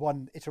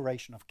one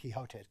iteration of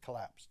Quixote had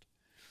collapsed,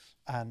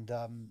 and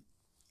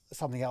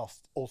something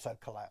else also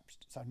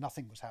collapsed. So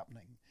nothing was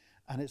happening,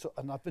 and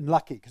I've been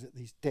lucky because at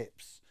these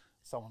dips,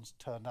 someone's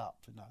turned up,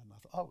 you know, and I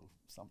thought, oh,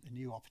 something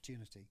new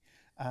opportunity,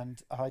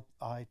 and I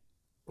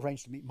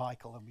arranged to meet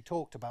Michael, and we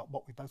talked about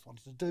what we both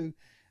wanted to do,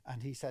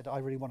 and he said, I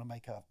really want to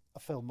make a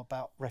film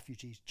about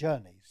refugees'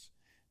 journeys.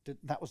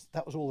 That was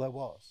all there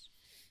was,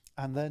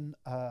 and then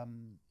I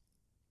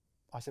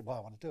said, well,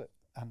 I want to do it,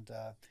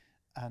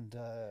 and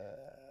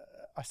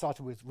I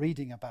started with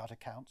reading about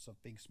accounts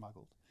of being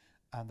smuggled,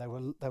 and there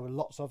were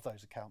lots of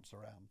those accounts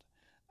around,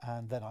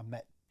 and then I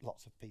met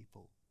lots of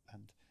people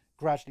and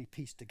gradually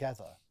pieced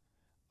together,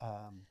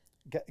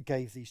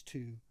 gave these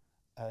two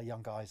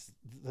young guys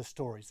the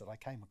stories that I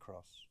came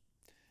across,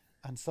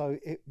 and so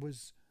it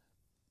was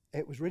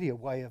really a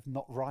way of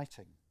not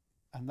writing,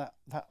 and that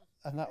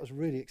was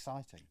really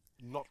exciting.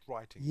 Not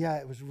writing. Yeah,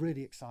 it was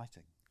really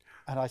exciting,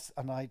 and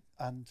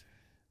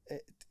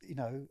it, you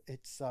know,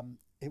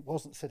 it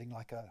wasn't sitting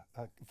like a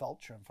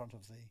vulture in front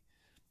of the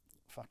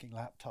fucking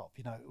laptop.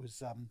 You know, it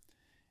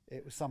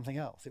was something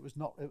else. It was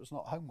not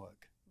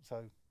homework.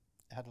 So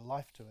it had a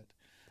life to it,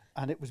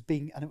 and it was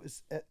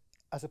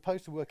as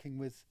opposed to working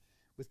with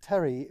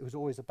Terry, it was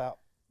always about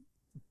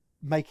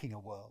making a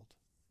world,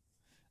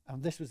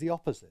 and this was the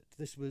opposite.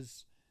 This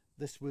was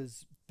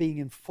being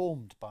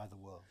informed by the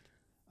world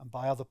and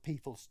by other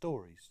people's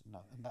stories, you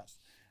know, and that's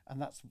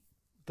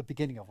the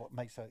beginning of what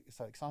makes it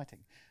so exciting.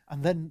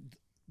 And then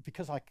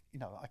because I'm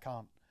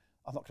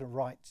not going to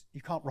write.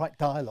 You can't write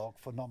dialogue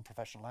for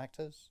non-professional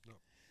actors. No.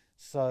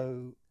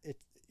 So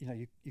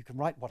you can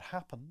write what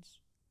happens,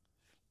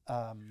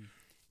 and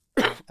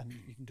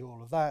you can do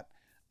all of that.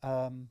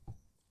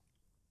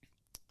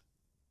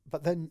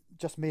 But then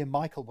just me and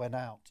Michael went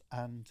out,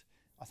 and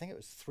I think it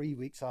was 3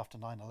 weeks after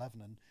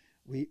 9/11, and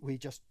we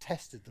just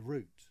tested the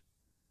route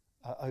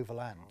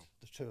overland,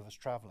 the two of us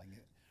travelling,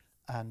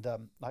 and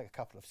like a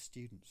couple of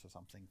students or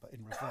something, but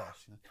in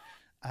reverse, you know.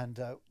 And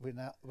we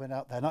went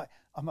out there, and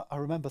I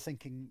remember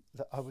thinking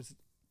that I was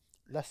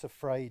less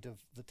afraid of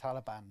the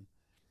Taliban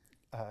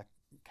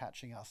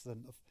catching us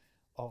than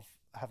of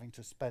having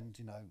to spend,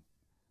 you know,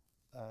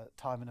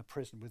 time in a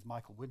prison with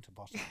Michael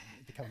Winterbottom.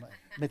 It became like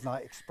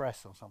Midnight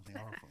Express or something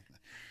horrible.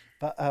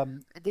 But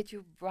did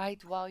you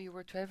write while you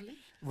were traveling?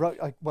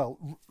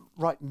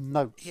 Write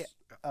notes, yeah.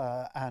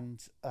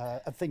 And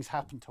things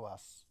happened to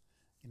us.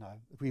 You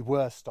know, we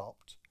were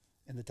stopped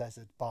in the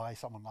desert by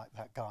someone like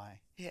that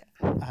guy. Yeah.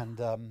 And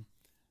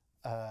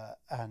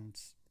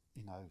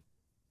you know,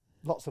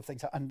 lots of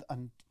things,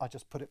 and I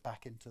just put it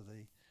back into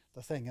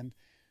the thing,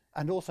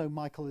 and also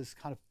Michael is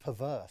kind of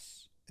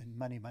perverse in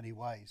many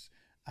ways,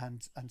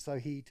 and so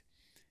he'd,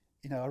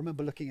 you know, I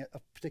remember looking at a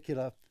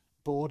particular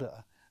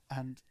border,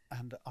 and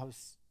I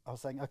was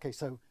saying, okay,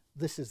 so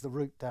this is the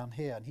route down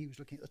here, and he was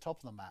looking at the top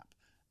of the map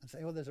and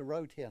saying, oh, there's a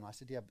road here, and I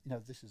said, yeah, you know,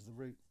 this is the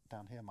route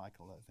down here,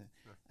 Michael, over here.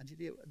 Yeah. And he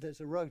said, yeah,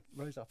 there's a road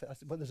up here. I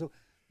said, well,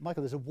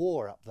 Michael, there's a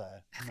war up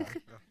there. You know?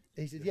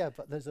 He said, yeah,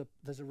 but there's a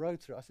road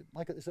through. I said,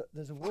 Michael,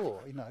 there's a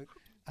war, you know.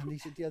 And he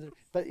said, yeah,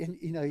 but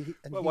you know.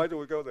 Why do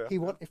we go there?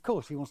 Of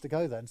course, he wants to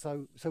go there, and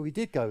so we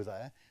did go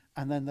there.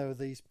 And then there were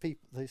these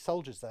people, these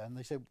soldiers there, and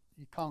they said,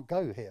 you can't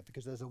go here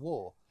because there's a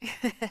war.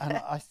 And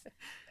I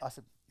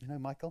said, you know,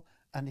 Michael,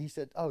 and he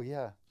said, oh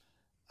yeah.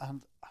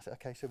 And I said,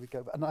 okay, so we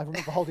go. And I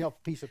remember holding up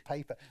a piece of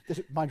paper.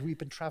 Mind you, we've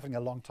been traveling a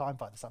long time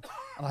by the time.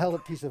 And I held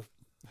up a piece of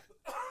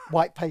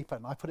white paper,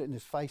 and I put it in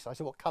his face. I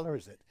said, what colour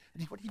is it?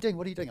 And he said, what are you doing?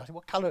 What are you doing? I said,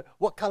 what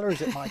colour is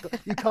it, Michael?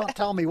 You can't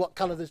tell me what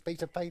colour this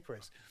piece of paper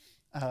is.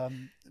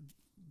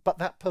 But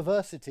that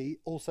perversity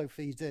also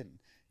feeds in,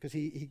 because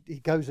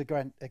he goes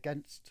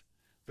against.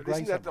 But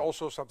isn't that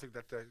also something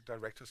that the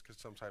directors can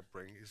sometimes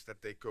bring, is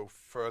that they go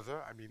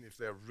further? I mean, if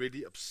they're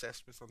really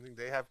obsessed with something,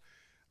 they have.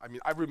 I mean,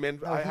 I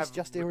remember. No, it's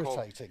just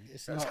irritating.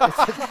 It's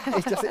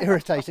just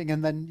irritating,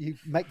 and then you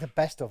make the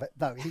best of it.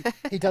 No,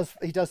 he does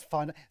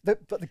find.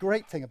 But the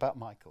great thing about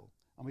Michael,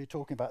 and we were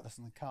talking about this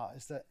in the car,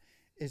 is that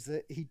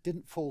he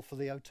didn't fall for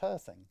the auteur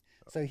thing.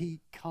 So he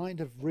kind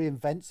of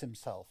reinvents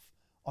himself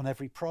on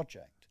every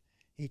project.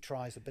 He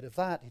tries a bit of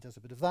that, he does a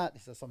bit of that,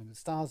 he does something with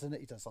stars in it,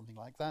 he does something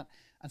like that.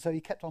 And so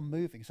he kept on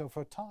moving. So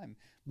for a time,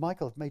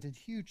 Michael had made a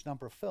huge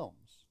number of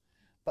films,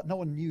 but no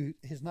one knew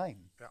his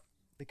name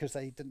because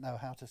they didn't know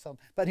how to sell.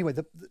 But anyway,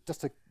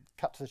 just to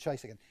cut to the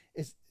chase again,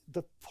 is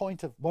the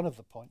point of one of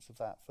the points of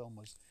that film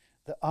was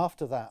that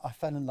after that, I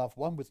fell in love,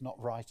 one, with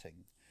not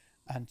writing,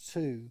 and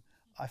two,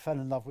 I fell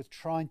in love with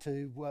trying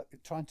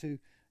to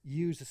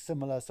use a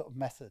similar sort of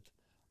method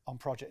on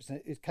projects.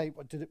 And it came,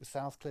 did it with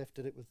Southcliffe,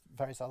 did it with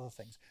various other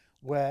things,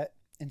 where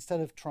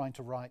instead of trying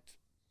to write,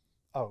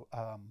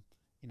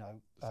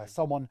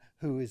 someone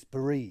who is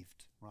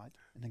bereaved, right,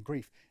 and in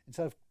grief,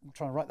 instead of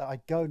trying to write that,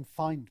 I'd go and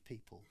find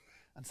people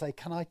and say,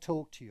 can I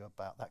talk to you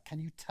about that? Can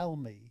you tell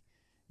me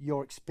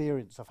your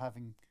experience of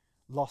having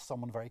lost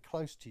someone very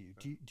close to you?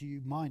 Do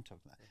you mind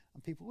talking about that?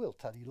 And people will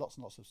tell you lots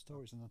and lots of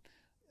stories. And,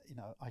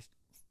 I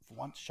for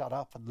once shut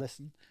up and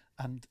listen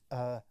and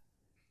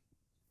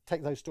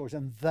take those stories,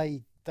 and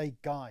they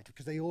guide,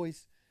 because they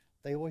always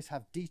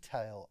have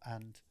detail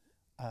and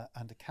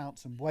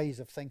accounts and ways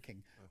of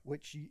thinking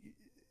which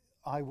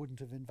I wouldn't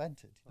have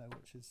invented,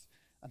 which is,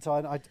 and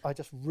so I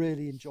just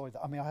really enjoyed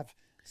that. I mean, I have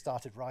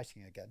started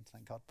writing again,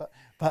 thank God,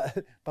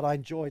 but I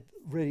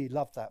really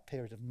loved that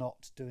period of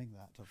not doing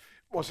that.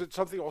 Was it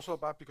something also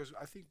about, because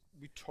I think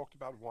we talked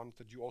about once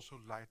that you also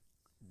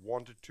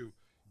wanted to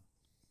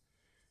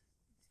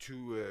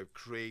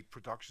create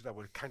productions that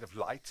were kind of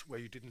light, where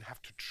you didn't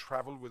have to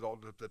travel with all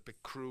the big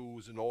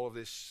crews and all of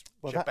this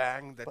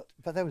shebang.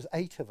 But there was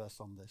 8 of us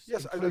on this.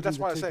 Yes, that's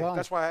why I say.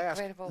 That's why I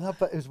asked. No,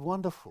 but it was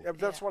wonderful. Yeah,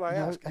 that's what I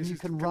asked. And you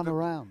can run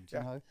around.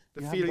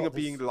 The feeling of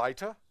being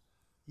lighter.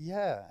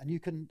 Yeah, and you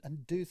can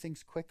do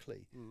things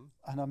quickly.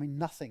 And I mean,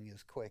 nothing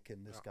is quick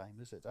in this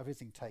game, is it?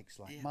 Everything takes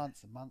like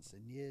months and months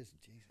and years.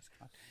 And Jesus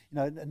Christ,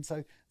 and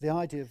so the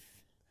idea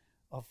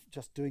of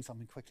just doing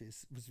something quickly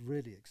was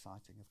really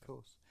exciting, of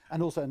course.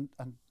 And also,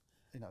 and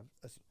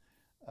as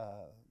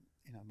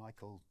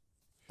Michael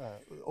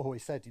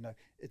always said,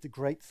 it's a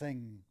great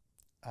thing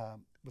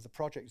with the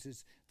projects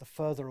is the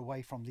further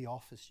away from the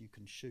office you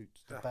can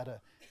shoot, the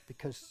better,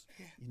 because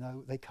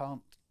they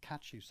can't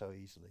catch you so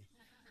easily.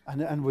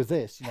 And with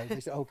this,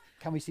 they say, oh,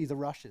 can we see the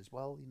rushes?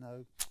 Well,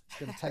 it's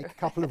going to take a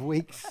couple of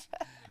weeks,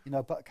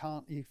 but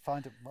can't you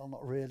find it? Well,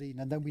 not really.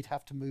 And then we'd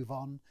have to move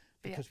on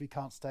because we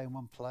can't stay in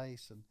one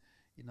place. And,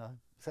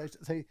 so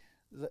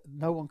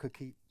no one could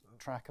keep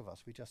track of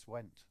us. We just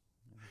went.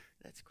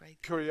 That's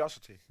great.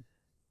 Curiosity.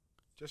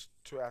 Just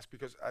to ask,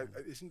 because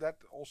isn't that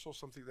also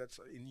something that's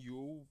in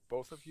you,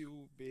 both of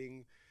you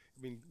being,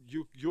 I mean,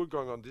 you're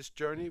going on this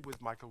journey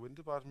with Michael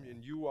Winterbottom,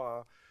 and you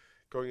are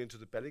going into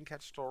the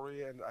Bellingcat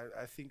story, and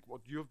I think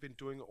what you've been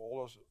doing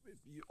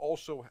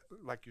also,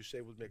 like you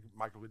say, with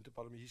Michael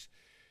Winterbottom,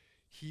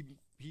 he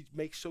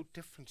makes so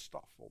different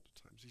stuff all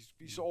the time.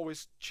 He's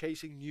always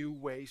chasing new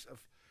ways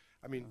of,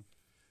 I mean.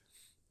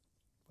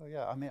 Well,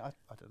 yeah, I mean,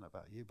 I don't know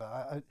about you,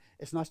 but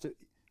it's nice to,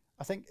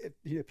 I think,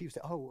 people say,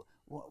 oh,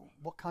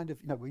 what kind of,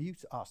 were you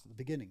asked at the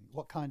beginning,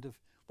 what kind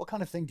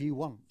of thing do you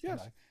want?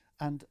 Yes.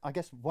 And I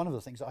guess one of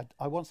the things,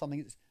 I want something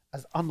that's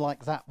as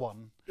unlike that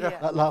one,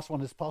 that last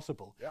one as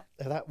possible. Yeah.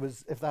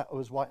 If that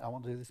was white, I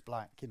want to do this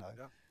black,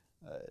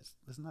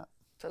 isn't that?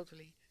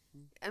 Totally.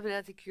 I mean,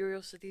 I think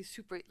curiosity is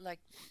super,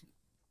 like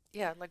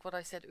what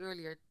I said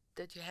earlier,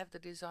 that you have the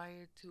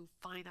desire to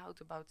find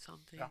out about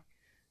something. Yeah.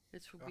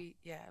 This would be,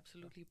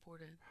 absolutely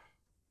important.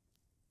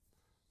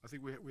 I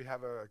think we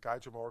have a guy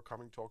tomorrow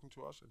coming talking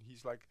to us, and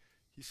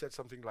he said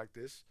something like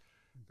this,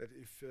 that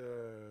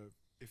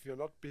if you're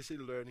not busy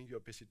learning,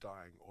 you're busy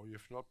dying, or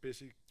if you're not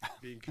busy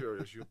being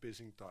curious, you're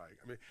busy dying.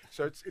 I mean,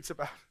 so it's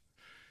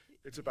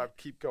about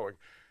keep going.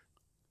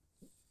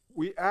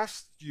 We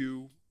asked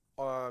you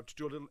to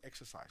do a little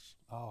exercise.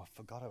 Oh, I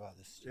forgot about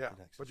this stupid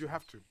exercise. But you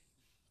have to.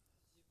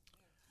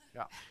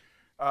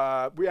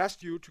 Yeah. We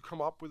asked you to come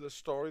up with a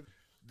story.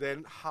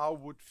 Then how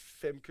would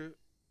Femke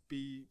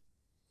be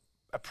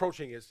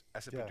approaching it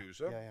as a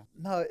producer? Yeah.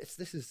 No,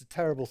 this is a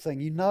terrible thing.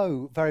 You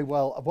know very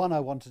well, one,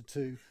 I wanted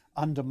to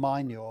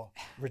undermine your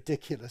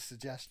ridiculous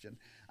suggestion,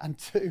 and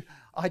two,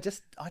 I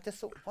just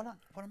thought, what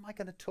am I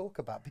going to talk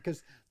about?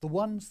 Because the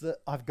ones that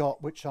I've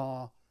got, which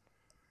are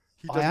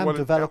I am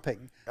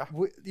developing,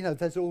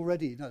 there's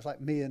already, it's like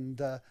me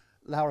and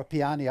Laura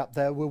Piani up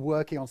there, we're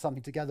working on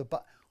something together,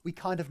 but we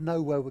kind of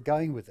know where we're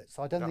going with it.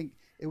 So I don't think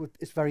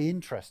it's very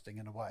interesting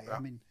in a way. I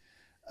mean,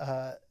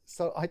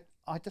 so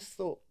I just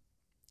thought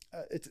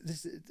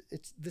this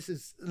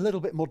is a little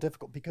bit more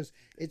difficult because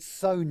it's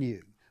so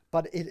new,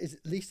 but it is,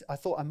 at least I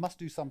thought I must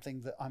do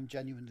something that I'm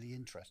genuinely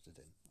interested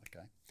in.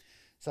 Okay.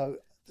 So,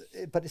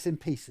 but it's in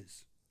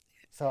pieces.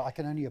 So I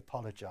can only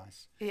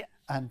apologize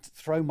and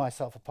throw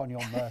myself upon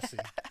your mercy,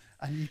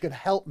 and you can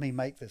help me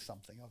make this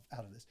something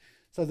out of this.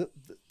 So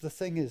the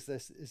thing is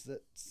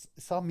that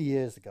some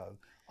years ago,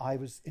 I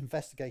was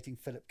investigating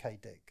Philip K.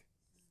 Dick,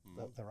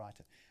 the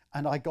writer,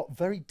 and I got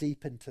very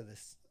deep into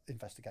this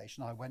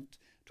investigation. I went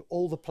to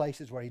all the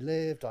places where he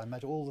lived. I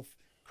met all the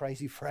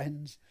crazy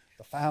friends,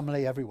 the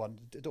family, everyone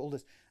did all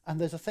this. And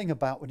there's a thing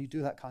about when you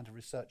do that kind of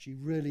research, you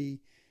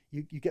really,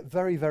 you get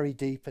very, very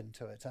deep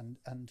into it,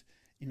 and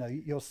you know,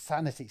 your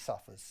sanity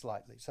suffers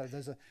slightly. So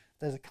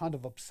there's a kind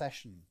of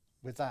obsession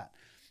with that.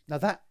 Now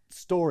that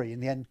story in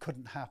the end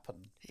couldn't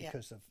happen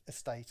because of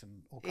estate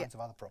and all kinds of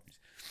other problems.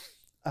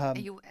 And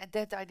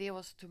that idea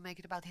was to make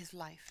it about his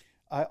life.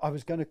 I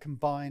was going to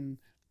combine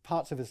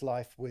parts of his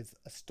life with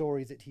a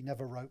story that he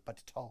never wrote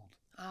but told.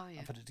 Oh, yeah.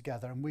 And put it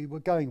together, and we were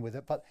going with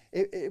it, but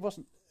it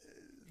wasn't.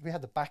 We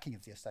had the backing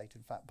of the estate,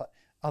 in fact, but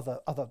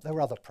there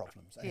were other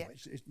problems. Anyway,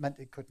 it meant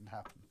it couldn't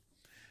happen,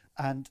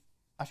 and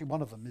actually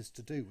one of them is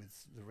to do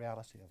with the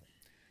reality of it.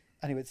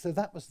 Anyway, so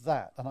that was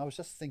that, and I was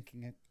just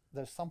thinking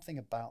there's something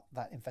about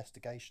that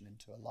investigation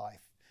into a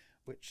life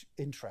which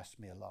interests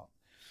me a lot.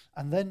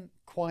 And then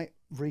quite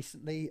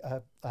recently,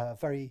 a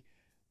very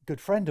good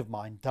friend of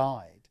mine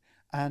died,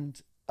 and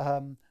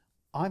I'm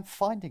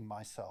finding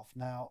myself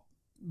now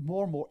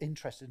more and more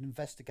interested in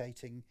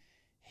investigating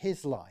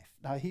his life.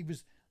 Now, he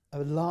was a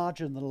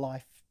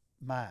larger-than-life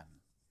man,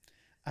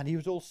 and he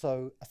was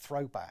also a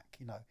throwback.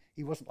 You know,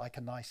 he wasn't like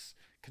a nice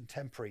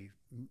contemporary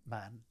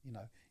man. You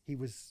know, he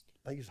was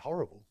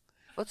horrible.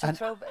 What's a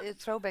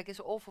throwback? Is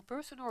an awful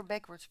person or a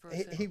backwards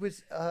person? He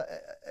was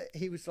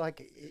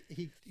like,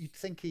 you'd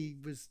think he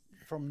was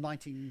from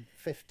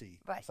 1950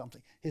 or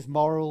something. His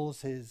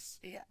morals, his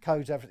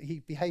codes, everything.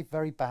 He behaved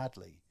very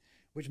badly,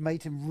 which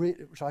made him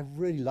which I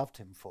really loved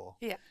him for.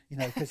 Yeah. You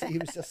know, because he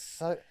was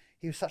just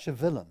he was such a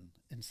villain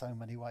in so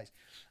many ways,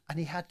 and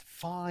he had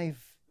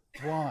 5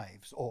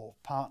 wives or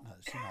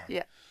partners. You know.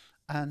 Yeah.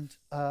 And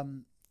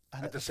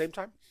at the same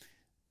time.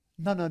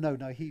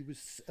 No. He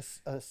was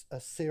a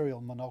serial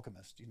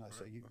monogamist, you know.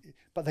 So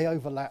but they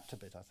overlapped a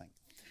bit, I think,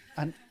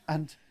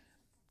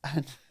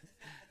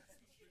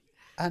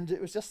 and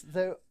it was just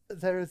there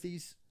are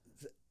these.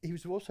 He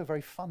was also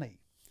very funny,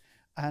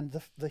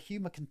 and the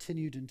humour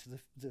continued into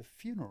the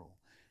funeral,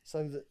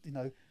 so that, you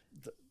know,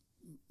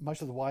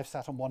 most of the wives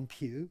sat on one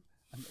pew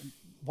and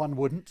one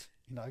wouldn't,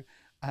 you know.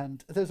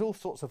 And there's all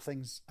sorts of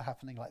things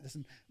happening like this.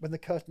 And when the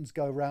curtains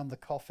go around the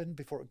coffin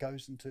before it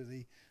goes into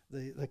the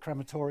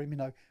crematorium, you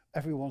know,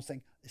 everyone's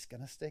saying, it's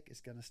going to stick,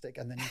 it's going to stick.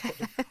 And then you've got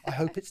to, I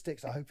hope it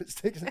sticks, I hope it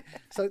sticks.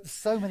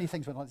 So many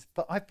things went like this.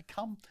 But I've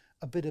become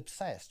a bit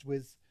obsessed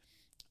with,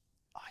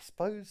 I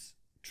suppose,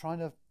 trying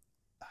to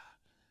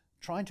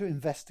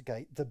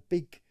investigate the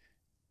big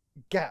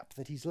gap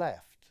that he's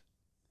left.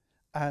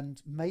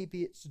 And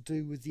maybe it's to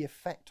do with the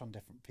effect on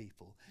different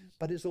people.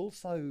 But it's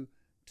also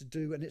to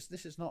do, and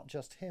this is not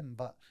just him,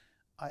 but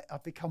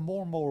I've become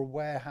more and more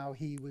aware how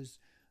he was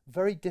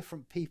very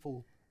different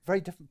people,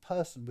 very different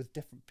person with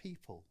different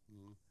people.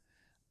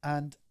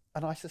 And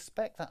I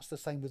suspect that's the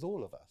same with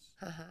all of us.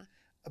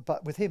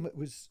 But with him,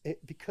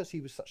 because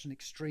he was such an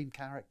extreme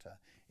character,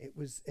 it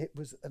was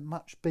a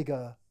much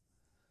bigger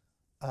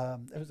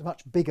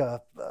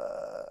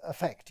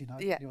effect, you know.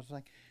 You know what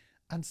I'm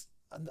saying?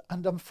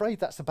 And I'm afraid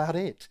that's about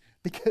it,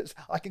 because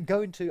I can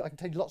tell you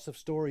lots of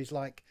stories.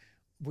 Like,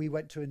 we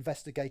went to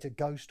investigate a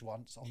ghost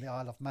once on the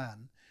Isle of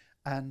Man,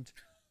 and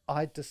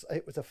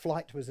the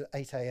flight was at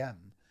 8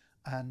 a.m.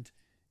 and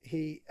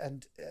we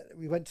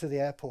went to the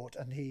airport,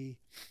 and he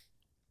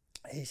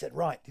said,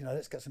 right, you know,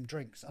 let's get some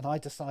drinks. And I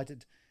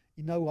decided,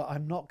 you know what,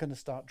 I'm not going to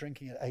start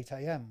drinking at 8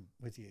 a.m.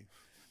 with you.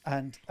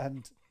 And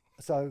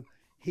so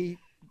he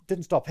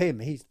didn't stop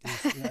him. You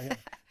know,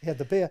 he had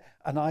the beer,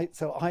 and I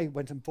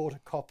went and bought a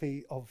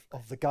copy of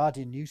the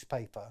Guardian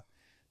newspaper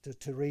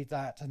to read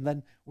that. And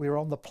then we were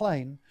on the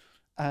plane,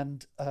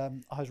 and I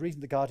was reading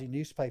the Guardian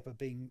newspaper,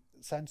 being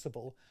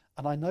sensible,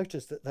 and I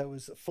noticed that there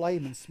was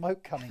flame and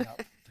smoke coming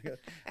up,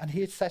 and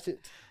he had set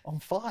it on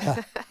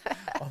fire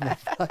on the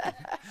plane.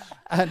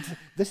 And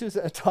this was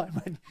at a time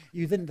when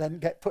you didn't then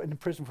get put in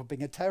prison for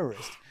being a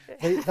terrorist.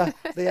 The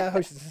air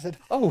hostess said,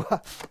 "Oh,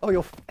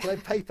 your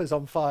paper's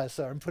on fire,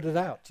 sir," and put it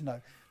out. You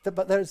know,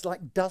 but there's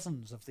like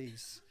dozens of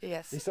these.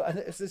 Yes. And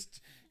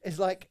it's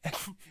like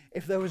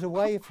if there was a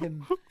way of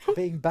him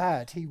being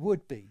bad, he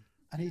would be.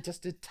 And he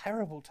just did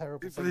terrible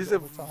things. He's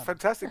a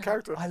fantastic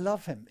character. I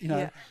love him, you know.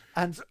 Yeah.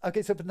 And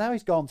okay, but now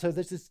he's gone, so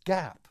there's this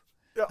gap,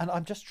 and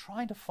I'm just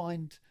trying to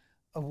find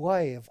a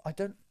way of.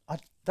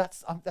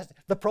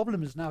 The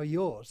problem is now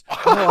yours.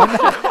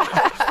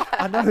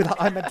 I know that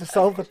I meant to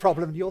solve the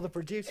problem, and you're the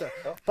producer.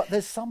 But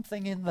there's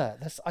something in there.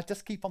 I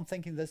just keep on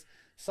thinking there's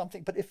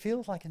something, but it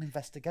feels like an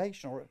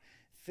investigation, or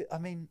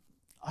I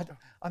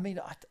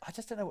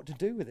just don't know what to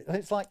do with it.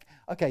 It's like,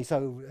 okay,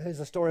 so here's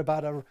a story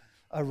about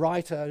a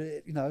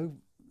writer, you know,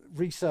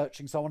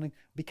 researching someone and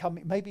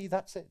becoming, maybe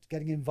that's it,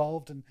 getting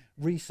involved and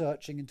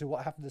researching into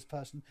what happened to this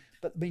person.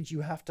 But it means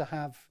you have to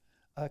have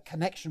a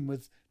connection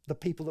with the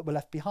people that were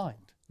left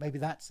behind. Maybe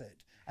that's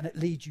it. And it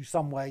leads you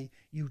some way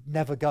you'd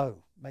never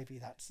go. Maybe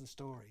that's the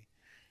story.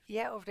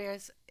 Yeah, or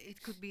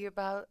could it be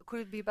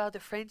about the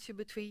friendship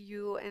between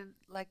you and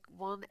like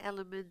one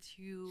element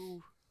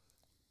and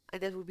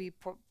that would be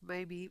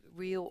maybe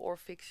real or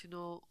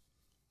fictional,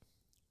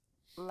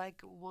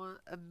 like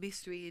a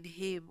mystery in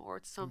him, or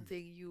it's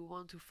something you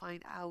want to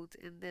find out,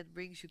 and that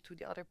brings you to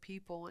the other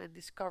people and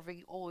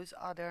discovering all his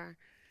other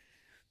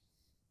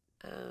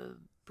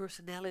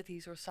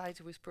personalities or sides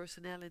of his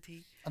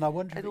personality. And I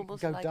wonder if it could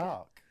go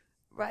dark.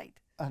 Right.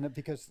 And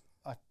because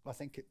I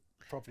think it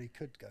probably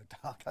could go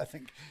dark. I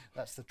think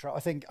that's the trouble.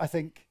 I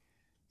think,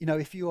 you know,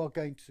 if you are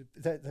going to,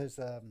 there's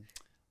the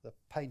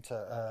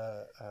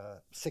painter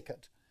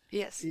Sickert.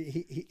 Yes.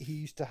 He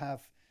used to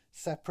have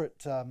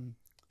separate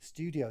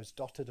studios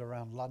dotted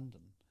around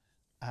London,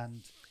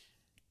 and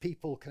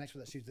people connected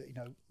with that studio. You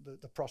know,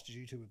 the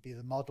prostitute who would be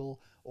the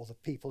model, or the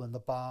people in the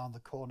bar on the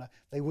corner.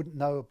 They wouldn't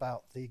know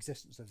about the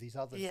existence of these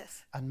others.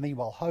 Yes. And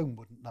meanwhile, home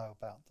wouldn't know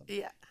about them.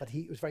 Yeah. But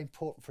it was very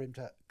important for him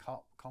to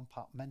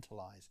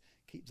compartmentalize,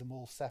 keep them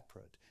all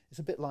separate. It's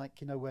a bit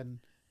like, you know, when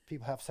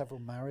people have several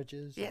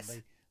marriages. Yes.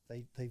 And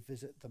they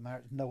visit the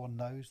marriage. No one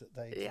knows that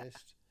they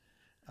exist.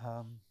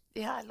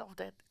 Yeah, I love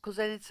that, because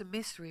then it's a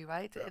mystery,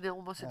 right? And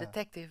almost a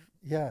detective.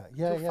 Yeah.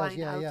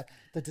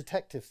 The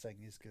detective thing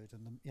is good,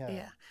 and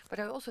yeah. But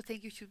I also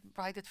think you should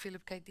write at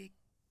Philip K. Dick.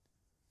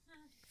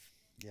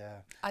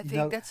 Yeah, I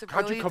think that's a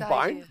can't brilliant you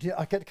combine? idea.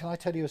 Yeah, can I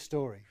tell you a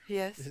story?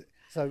 Yes.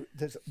 So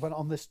when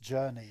on this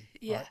journey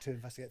right, to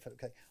investigate Philip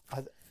K.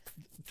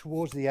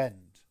 Towards the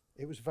end,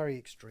 it was very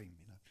extreme,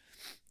 you know.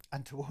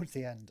 And towards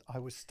the end, I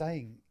was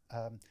staying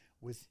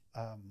with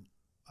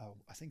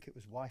I think it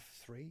was wife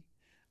 3,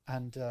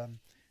 and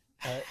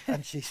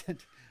she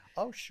said,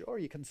 "Oh, sure,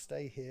 you can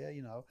stay here,"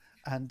 you know.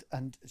 And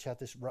she had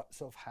this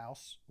sort of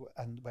house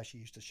where she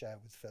used to share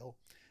with Phil,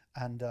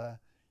 and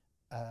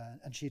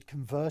she had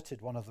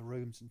converted one of the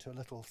rooms into a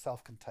little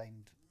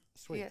self-contained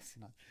suite. Yes.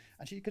 You know,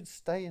 and she could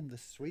stay in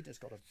this suite. It's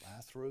got a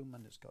bathroom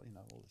and it's got, you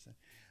know, all this.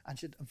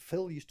 And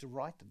Phil used to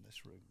write in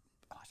this room.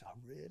 And I said, "Oh,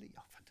 really?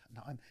 Oh, fantastic.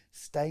 No, I'm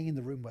staying in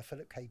the room where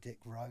Philip K. Dick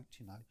wrote,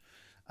 you know."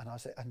 And I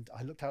said, and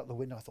I looked out the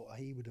window. I thought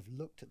he would have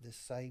looked at this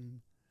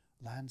same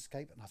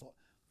landscape, and I thought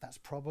that's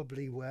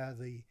probably where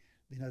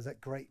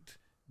that great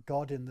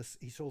god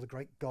he saw the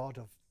great god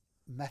of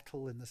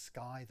metal in the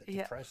sky that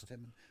depressed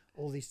him, and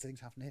all these things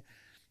happen here.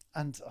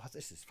 And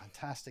this is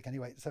fantastic.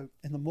 Anyway, so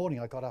in the morning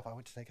I got up, I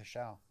went to take a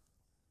shower,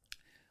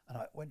 and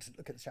I went to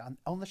look at the shower, and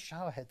on the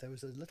shower head there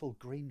was a little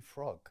green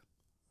frog,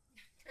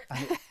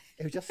 and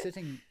it was just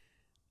sitting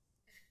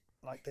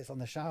like this on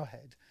the shower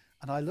head,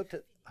 and I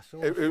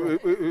saw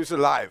it was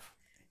alive.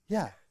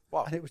 Yeah.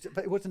 Wow. And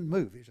but it wouldn't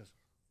move. It was just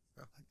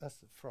that's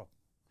the frog,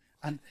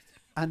 and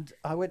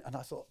I went and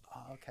I thought,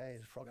 oh, okay,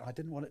 it's a frog. And I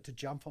didn't want it to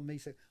jump on me,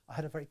 so I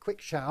had a very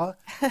quick shower,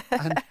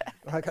 and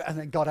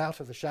then got out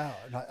of the shower,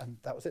 and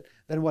that was it.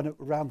 Then I went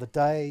around the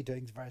day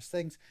doing various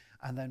things,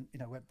 and then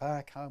went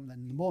back home. Then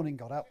in the morning,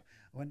 got up,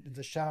 went into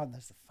the shower, and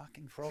there's the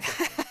fucking frog,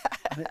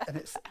 and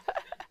it's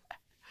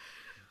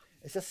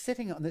just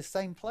sitting on this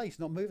same place,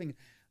 not moving.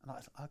 And I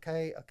thought,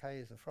 okay,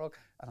 it's a frog.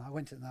 And I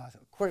went in there, I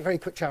thought, very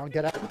quick shower and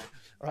get out. All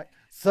right.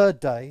 Third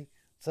day,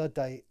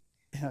 I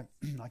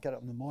get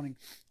up in the morning,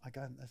 I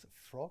go, and there's a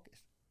frog.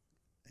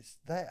 It's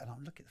there. And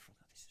I'm looking at the frog.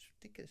 This is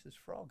ridiculous, this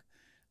frog.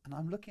 And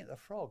I'm looking at the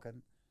frog,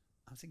 and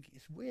I'm thinking,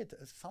 it's weird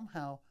that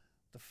somehow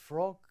the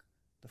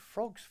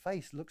frog's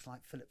face looks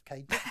like Philip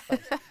K. Dick's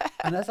face.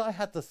 And as I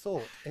had the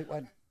thought, it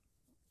went,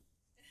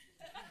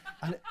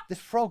 and this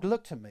frog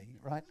looked at me,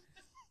 right?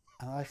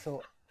 And I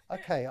thought,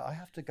 okay, I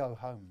have to go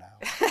home now.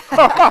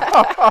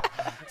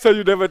 So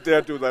you never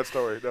dare do that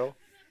story, no?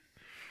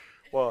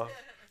 Well,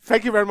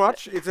 thank you very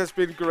much. It has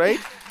been great.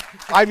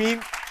 I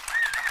mean,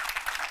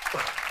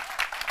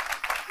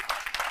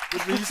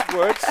 with these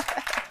words.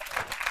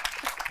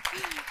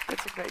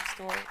 That's a great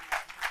story.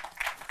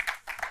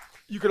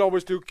 You can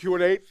always do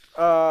Q&A,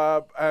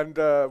 and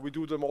we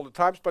do them all the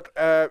times, but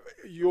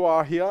you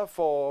are here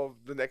for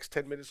the next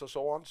 10 minutes or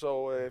so on,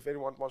 so if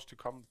anyone wants to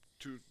come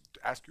to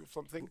ask you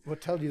something. We'll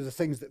tell you the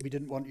things that we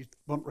didn't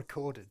want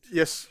recorded.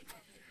 Yes.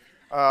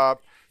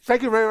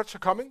 Thank you very much for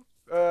coming,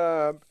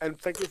 and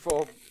thank you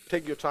for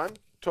taking your time,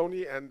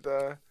 Tony and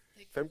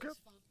Femke.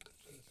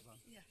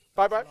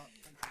 Bye-bye.